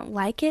you can't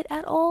like it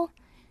at all.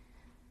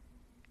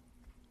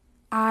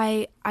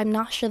 I'm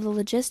not sure the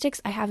logistics.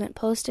 I haven't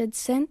posted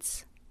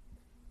since.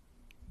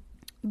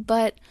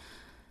 But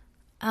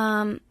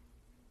I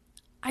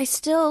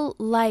still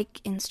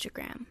like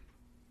Instagram.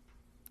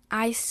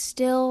 I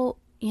still,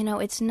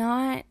 it's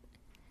not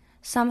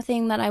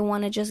something that I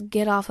want to just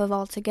get off of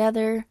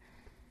altogether,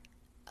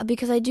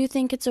 because I do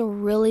think it's a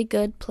really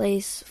good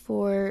place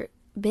for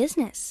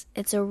business.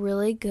 It's a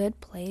really good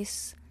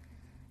place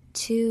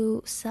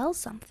to sell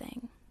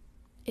something.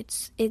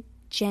 It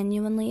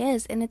genuinely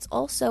is. And it's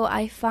also,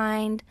 I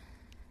find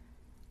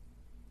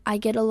I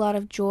get a lot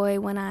of joy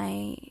when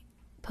I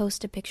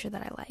post a picture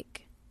that I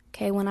like.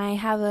 Okay, when I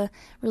have a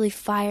really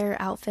fire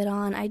outfit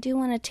on, I do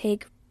want to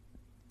take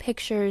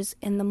pictures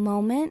in the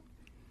moment,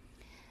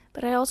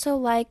 but I also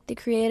like the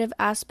creative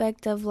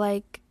aspect of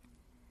like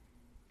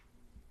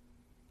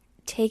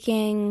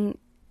taking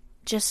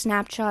just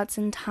snapshots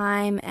in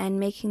time and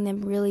making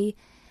them really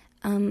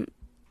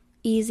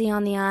easy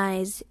on the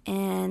eyes,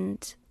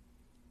 and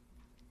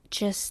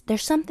just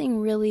there's something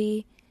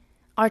really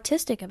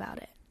artistic about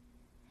it.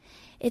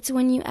 It's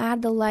when you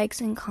add the likes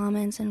and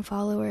comments and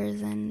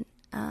followers and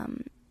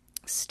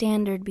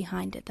standard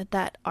behind it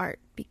that art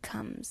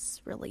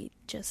becomes really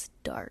just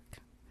dark.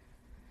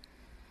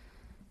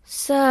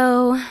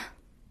 So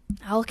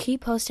I'll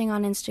keep posting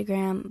on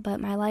Instagram,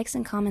 but my likes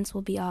and comments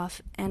will be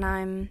off, and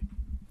I'm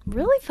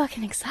really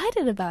fucking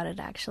excited about it,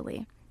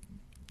 actually.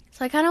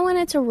 So I kind of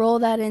wanted to roll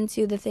that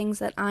into the things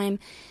that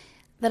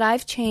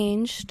I've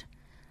changed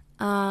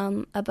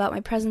about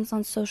my presence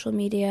on social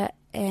media,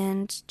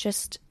 and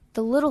just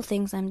the little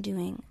things I'm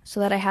doing so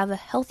that I have a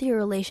healthier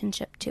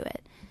relationship to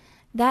it.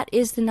 That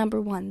is the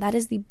number one. That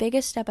is the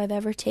biggest step I've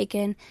ever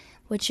taken,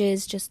 which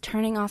is just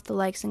turning off the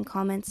likes and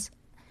comments,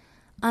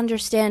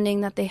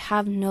 understanding that they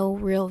have no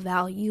real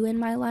value in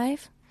my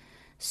life.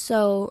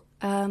 So,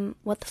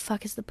 what the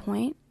fuck is the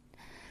point?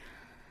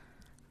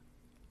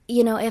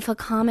 You know, if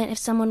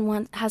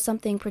someone has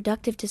something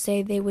productive to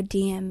say, they would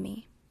DM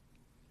me.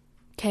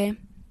 Okay?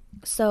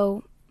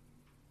 So,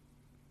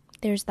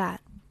 there's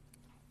that.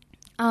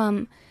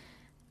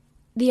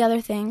 The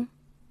other thing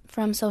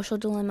from Social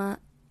Dilemma,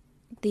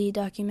 the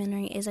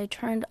documentary, is I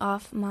turned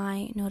off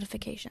my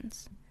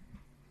notifications.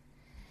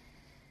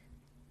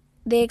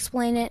 They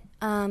explain it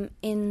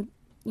in,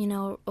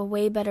 a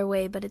way better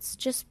way, but it's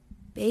just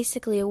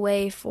basically a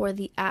way for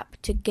the app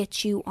to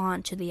get you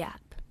onto the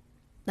app.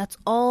 That's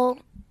all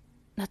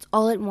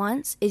it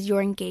wants is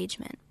your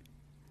engagement.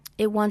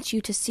 It wants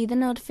you to see the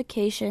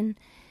notification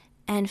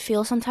and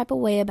feel some type of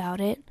way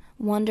about it,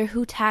 wonder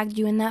who tagged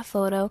you in that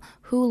photo,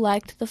 who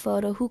liked the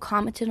photo, who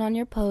commented on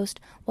your post,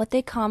 what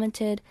they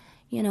commented,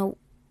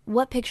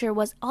 what picture it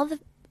was, all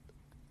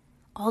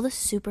the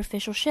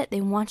superficial shit.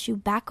 They want you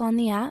back on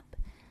the app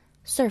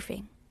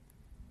surfing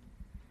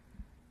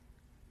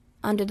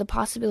under the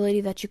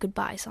possibility that you could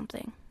buy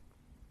something.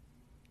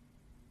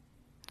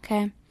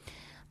 Okay?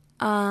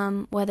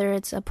 Whether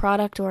it's a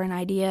product or an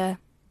idea,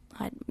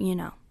 you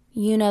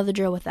know the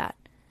drill with that.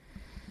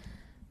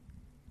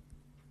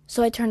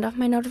 So I turned off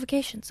my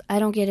notifications. I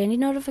don't get any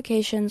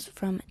notifications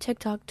from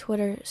TikTok,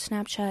 Twitter,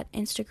 Snapchat,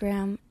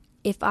 Instagram.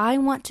 If I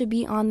want to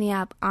be on the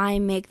app, I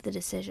make the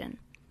decision.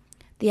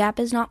 The app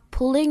is not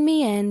pulling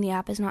me in. The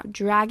app is not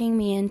dragging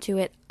me into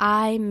it.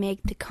 I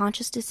make the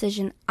conscious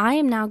decision. I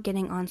am now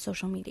getting on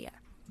social media.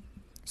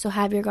 So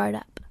have your guard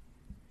up,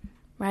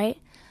 right?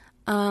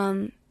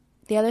 The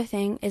other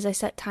thing is I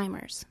set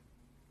timers.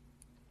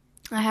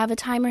 I have a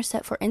timer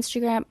set for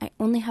Instagram. I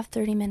only have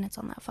 30 minutes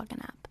on that fucking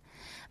app.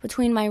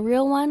 Between my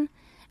real one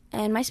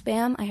and my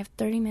spam, I have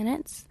 30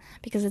 minutes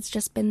because it's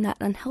just been that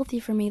unhealthy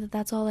for me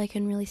that's all I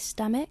can really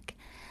stomach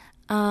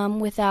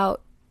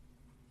without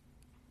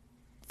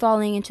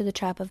falling into the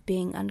trap of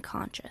being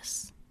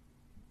unconscious.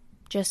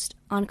 Just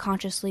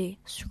unconsciously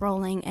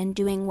scrolling and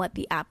doing what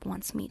the app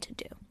wants me to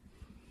do.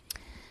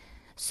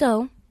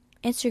 So,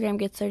 Instagram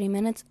gets 30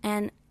 minutes,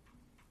 and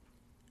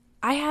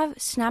I have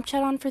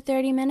Snapchat on for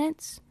 30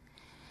 minutes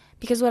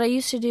because what I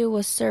used to do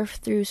was surf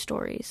through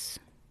stories.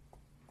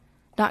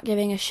 Not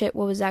giving a shit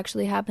what was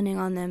actually happening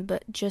on them,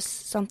 but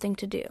just something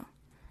to do.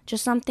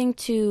 Just something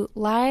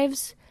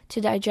lives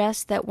to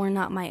digest that were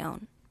not my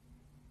own.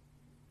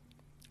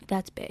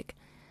 That's big.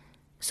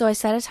 So I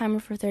set a timer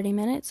for 30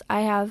 minutes.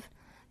 I have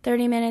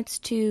 30 minutes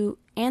to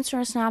answer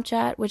a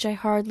Snapchat, which I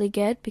hardly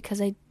get because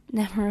I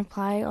never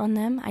reply on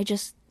them. I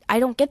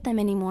don't get them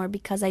anymore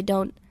because I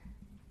don't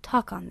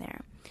talk on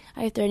there.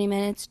 I have 30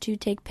 minutes to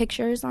take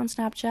pictures on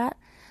Snapchat,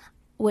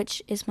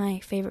 which is my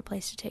favorite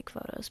place to take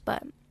photos,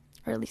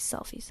 or at least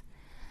selfies,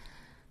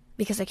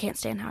 because I can't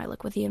stand how I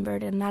look with the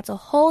inverted, and that's a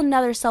whole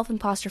nother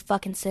self-imposter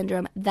fucking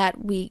syndrome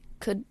that we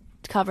could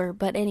cover,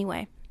 but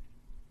anyway.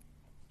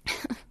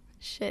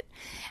 Shit.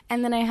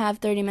 And then I have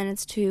 30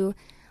 minutes to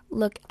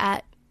look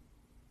at,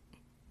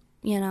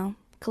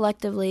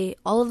 collectively,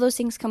 all of those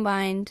things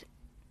combined,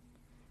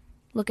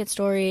 look at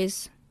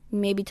stories,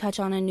 maybe touch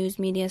on a news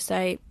media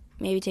site,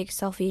 maybe take a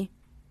selfie,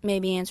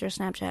 maybe answer a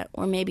Snapchat,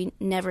 or maybe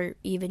never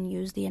even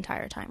use the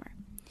entire timer.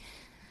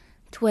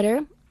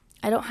 Twitter,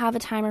 I don't have a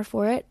timer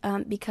for it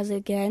because,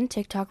 again,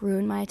 TikTok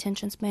ruined my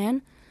attention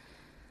span.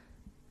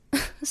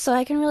 So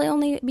I can really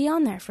only be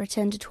on there for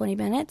 10 to 20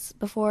 minutes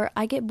before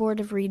I get bored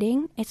of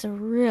reading. It's a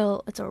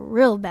real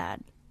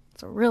bad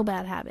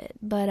habit.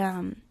 But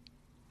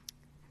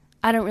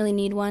I don't really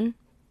need one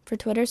for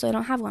Twitter, so I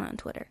don't have one on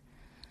Twitter.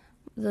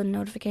 The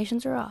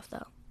notifications are off,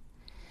 though.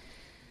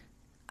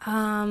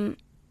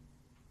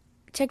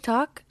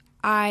 TikTok,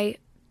 I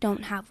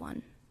don't have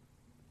one.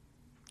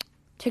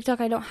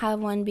 TikTok, I don't have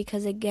one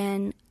because,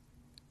 again,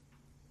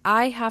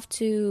 I have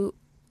to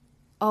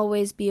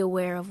always be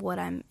aware of what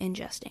I'm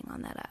ingesting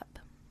on that app.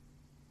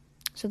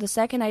 So the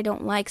second I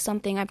don't like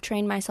something, I've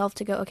trained myself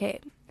to go, okay,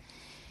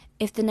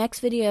 if the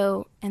next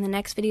video and the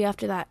next video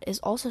after that is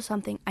also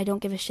something I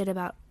don't give a shit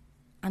about,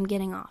 I'm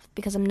getting off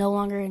because I'm no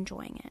longer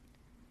enjoying it.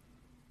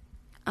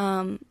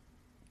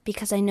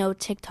 Because I know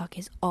TikTok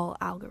is all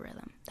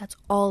algorithm. That's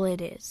all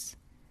it is.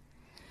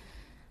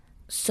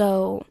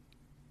 So,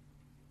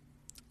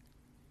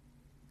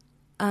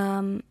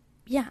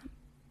 yeah.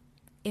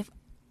 If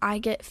I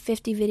get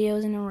 50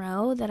 videos in a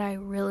row that I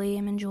really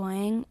am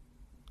enjoying,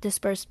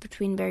 dispersed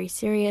between very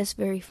serious,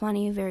 very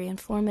funny, very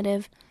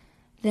informative,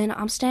 then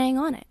I'm staying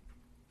on it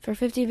for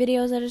 50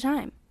 videos at a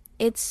time.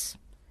 It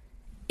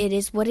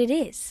is what it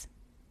is.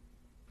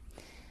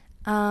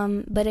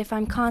 But if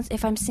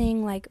I'm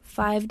seeing like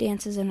 5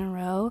 dances in a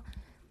row,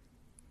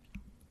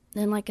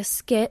 then like a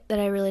skit that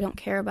I really don't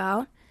care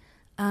about,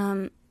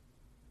 then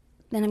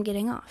I'm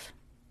getting off.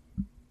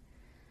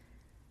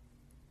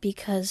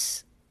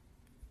 Because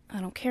I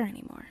don't care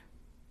anymore.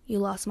 You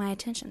lost my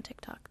attention,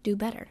 TikTok. Do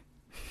better.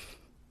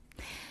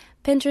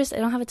 Pinterest, I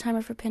don't have a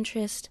timer for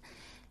Pinterest.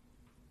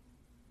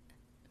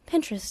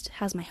 Pinterest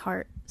has my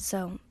heart,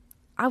 so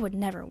I would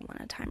never want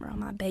a timer on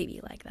my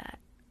baby like that.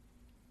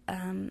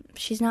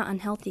 She's not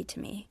unhealthy to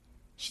me.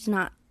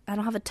 I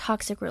don't have a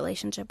toxic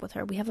relationship with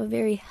her. We have a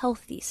very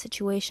healthy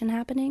situation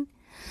happening.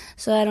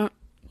 So I don't,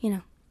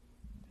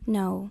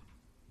 no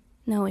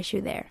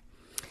issue there.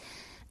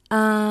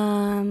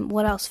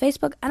 What else?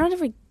 Facebook, I don't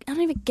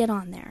even get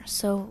on there.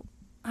 So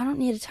I don't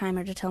need a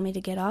timer to tell me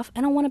to get off.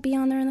 I don't want to be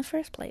on there in the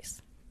first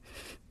place.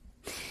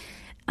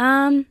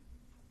 I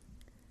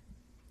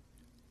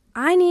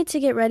need to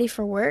get ready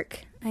for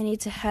work. I need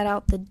to head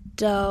out the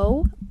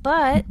door,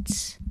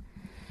 but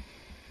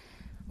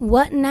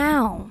what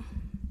now?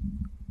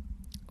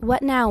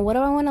 What now? What do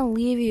I want to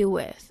leave you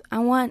with? I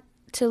want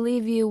to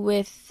leave you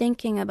with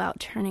thinking about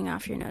turning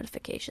off your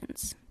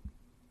notifications.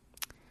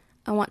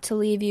 I want to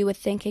leave you with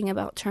thinking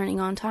about turning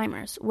on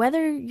timers.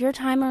 Whether your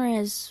timer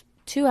is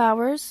 2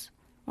 hours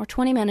or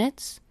 20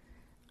 minutes,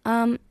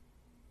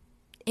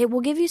 it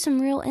will give you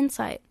some real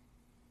insight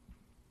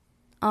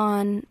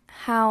on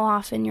how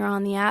often you're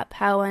on the app,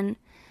 how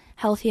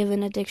unhealthy of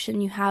an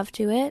addiction you have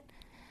to it.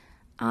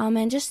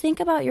 And just think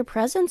about your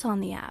presence on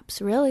the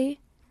apps, really.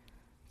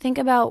 Think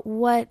about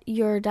what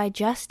you're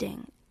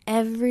digesting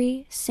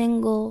every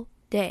single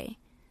day.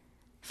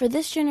 For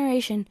this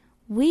generation,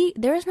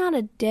 there is not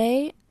a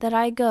day that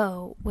I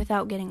go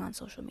without getting on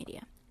social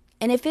media.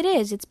 And if it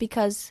is, it's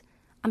because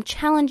I'm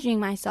challenging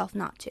myself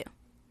not to.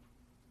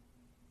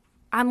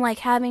 I'm like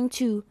having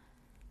to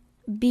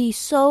be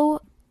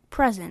so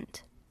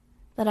present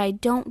that I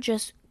don't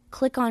just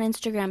click on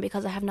Instagram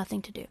because I have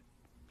nothing to do.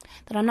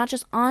 That I'm not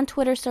just on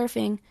Twitter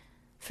surfing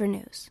for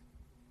news.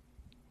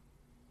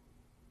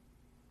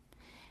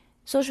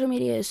 Social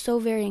media is so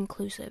very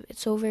inclusive.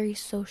 It's so very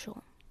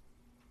social.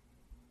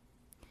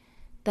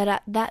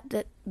 That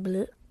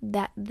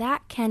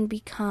can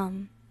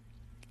become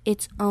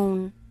its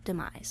own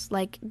demise.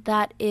 Like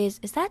is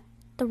that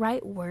the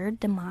right word,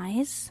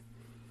 demise?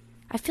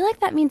 I feel like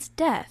that means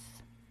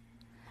death.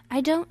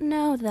 I don't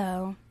know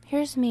though.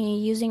 Here's me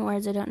using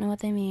words I don't know what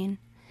they mean.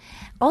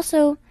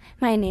 Also,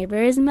 my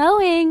neighbor is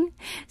mowing,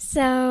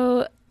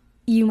 so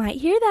you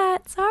might hear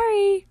that.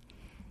 Sorry.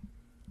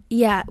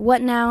 Yeah,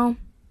 what now?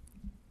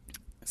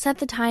 Set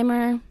the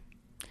timer.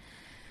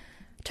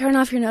 Turn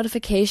off your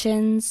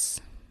notifications.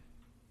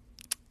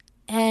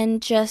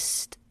 And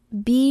just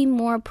be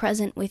more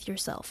present with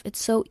yourself.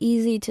 It's so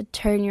easy to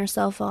turn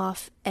yourself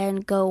off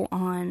and go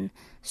on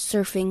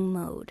surfing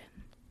mode.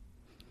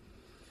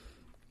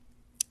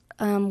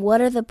 What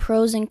are the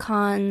pros and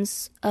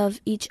cons of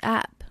each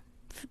app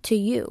to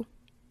you?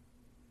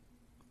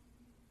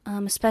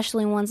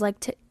 Especially ones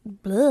like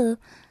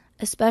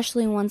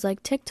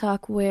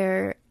TikTok,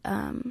 where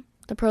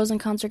the pros and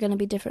cons are going to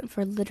be different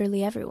for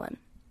literally everyone.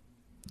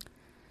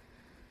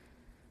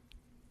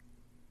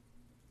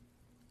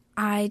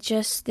 I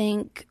just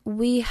think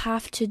we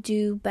have to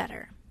do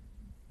better.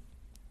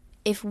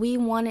 If we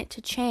want it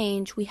to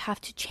change, we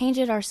have to change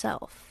it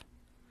ourselves.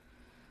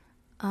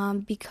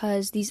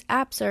 Because these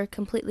apps are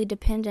completely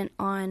dependent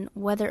on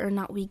whether or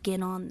not we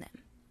get on them.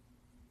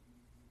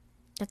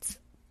 That's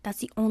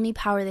the only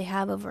power they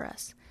have over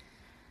us.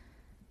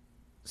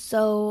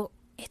 So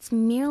it's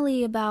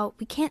merely about,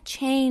 we can't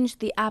change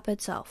the app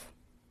itself.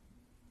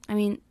 I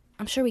mean,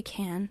 I'm sure we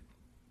can.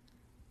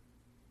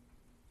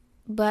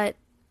 But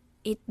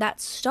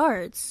that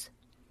starts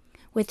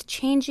with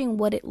changing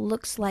what it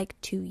looks like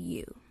to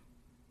you.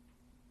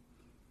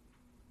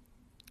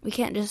 We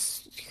can't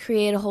just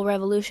create a whole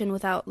revolution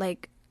without,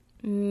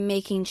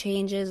 making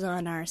changes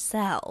on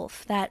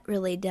ourselves. That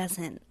really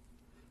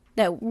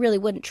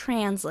wouldn't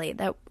translate.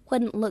 That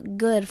wouldn't look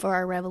good for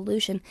our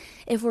revolution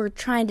if we're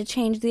trying to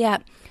change the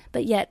app,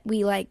 but yet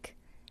we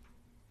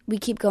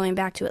keep going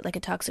back to it like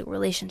a toxic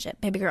relationship.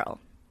 Baby girl.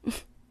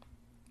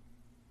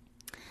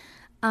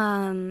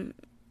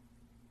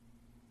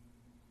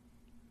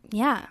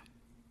 Yeah.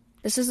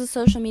 This is a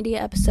social media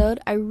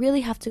episode. I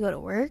really have to go to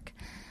work.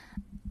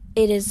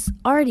 It has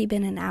already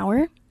been an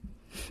hour.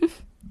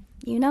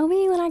 You know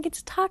me when I get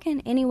to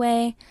talking.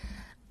 Anyway,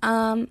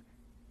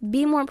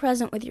 be more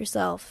present with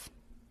yourself.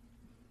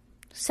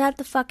 Set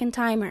the fucking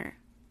timer.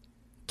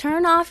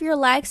 Turn off your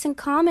likes and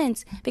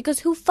comments, because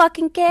who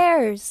fucking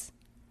cares?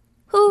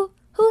 Who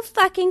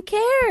fucking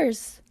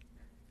cares?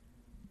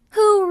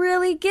 Who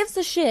really gives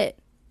a shit?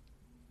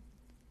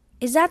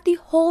 Is that the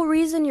whole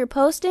reason you're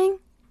posting?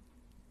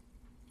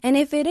 And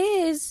if it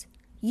is,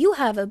 you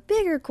have a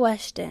bigger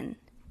question.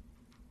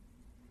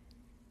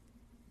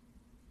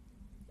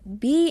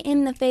 Be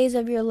in the phase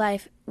of your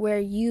life where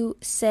you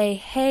say,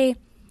 hey,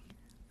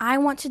 I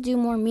want to do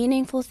more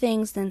meaningful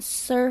things than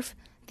surf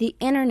the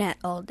internet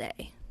all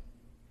day.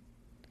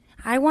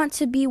 I want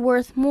to be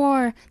worth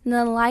more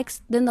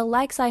than the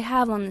likes I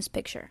have on this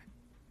picture.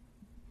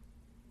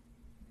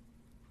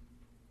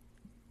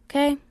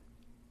 Okay?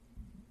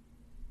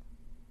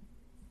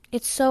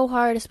 It's so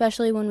hard,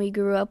 especially when we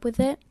grew up with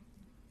it.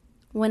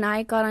 When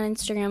I got on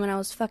Instagram when I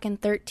was fucking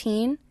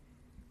 13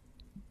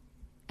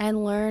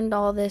 and learned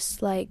all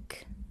this,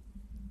 like,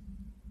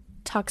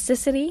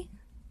 toxicity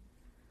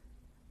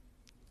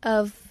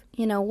of,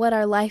 you know, what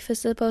our life is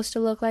supposed to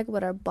look like,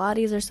 what our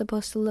bodies are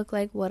supposed to look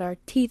like, what our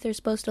teeth are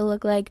supposed to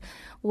look like,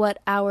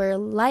 what our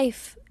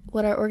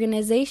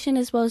organization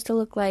is supposed to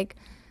look like.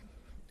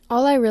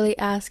 All I really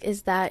ask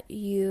is that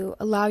you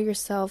allow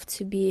yourself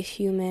to be a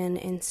human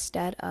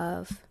instead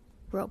of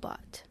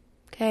robot.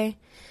 Okay?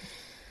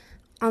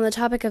 On the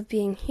topic of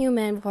being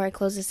human, before I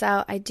close this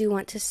out, I do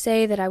want to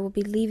say that I will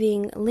be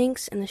leaving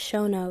links in the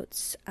show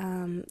notes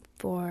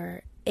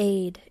for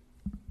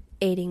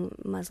aiding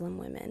Muslim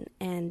women.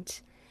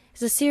 And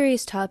it's a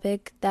serious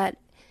topic that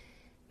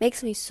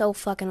makes me so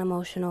fucking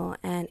emotional,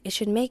 and it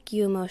should make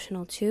you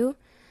emotional too.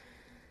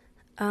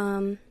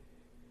 So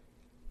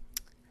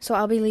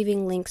I'll be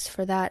leaving links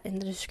for that in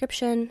the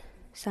description,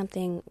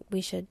 something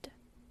we should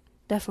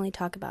definitely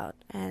talk about,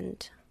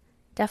 and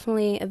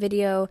definitely a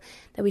video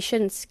that we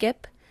shouldn't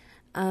skip,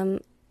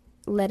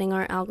 letting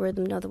our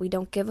algorithm know that we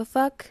don't give a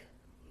fuck.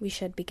 We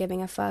should be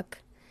giving a fuck.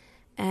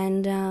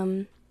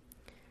 And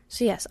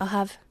so yes, I'll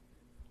have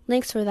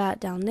links for that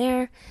down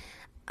there.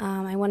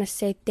 I want to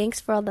say thanks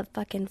for all the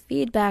fucking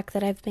feedback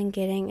that I've been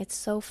getting. It's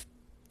so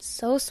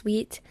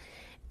sweet,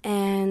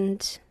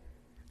 and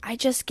I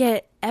just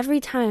get every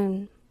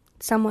time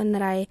someone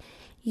that I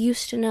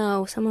used to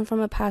know, someone from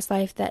a past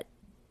life that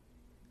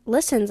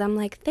listens, I'm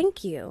like,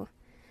 thank you.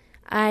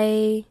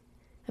 I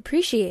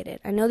appreciate it.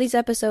 I know these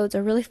episodes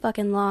are really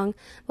fucking long,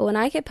 but when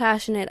I get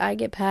passionate, I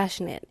get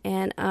passionate.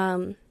 And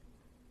I'm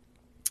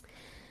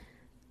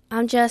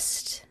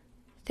just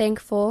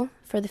thankful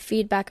for the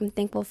feedback. I'm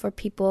thankful for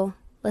people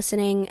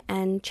listening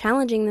and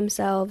challenging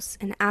themselves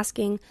and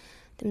asking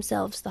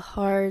themselves the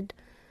hard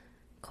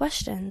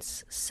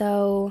questions.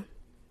 So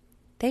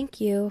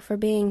thank you for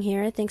being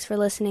here. Thanks for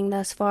listening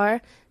thus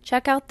far.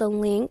 Check out the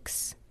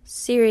links.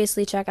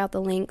 Seriously, check out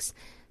the links.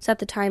 Set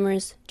the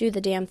timers. Do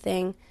the damn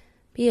thing.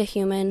 Be a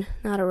human,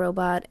 not a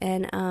robot.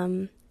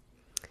 And,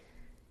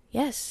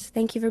 yes,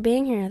 thank you for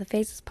being here. The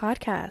Faces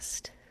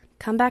Podcast.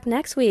 Come back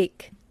next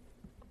week,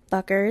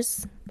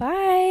 fuckers.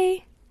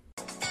 Bye.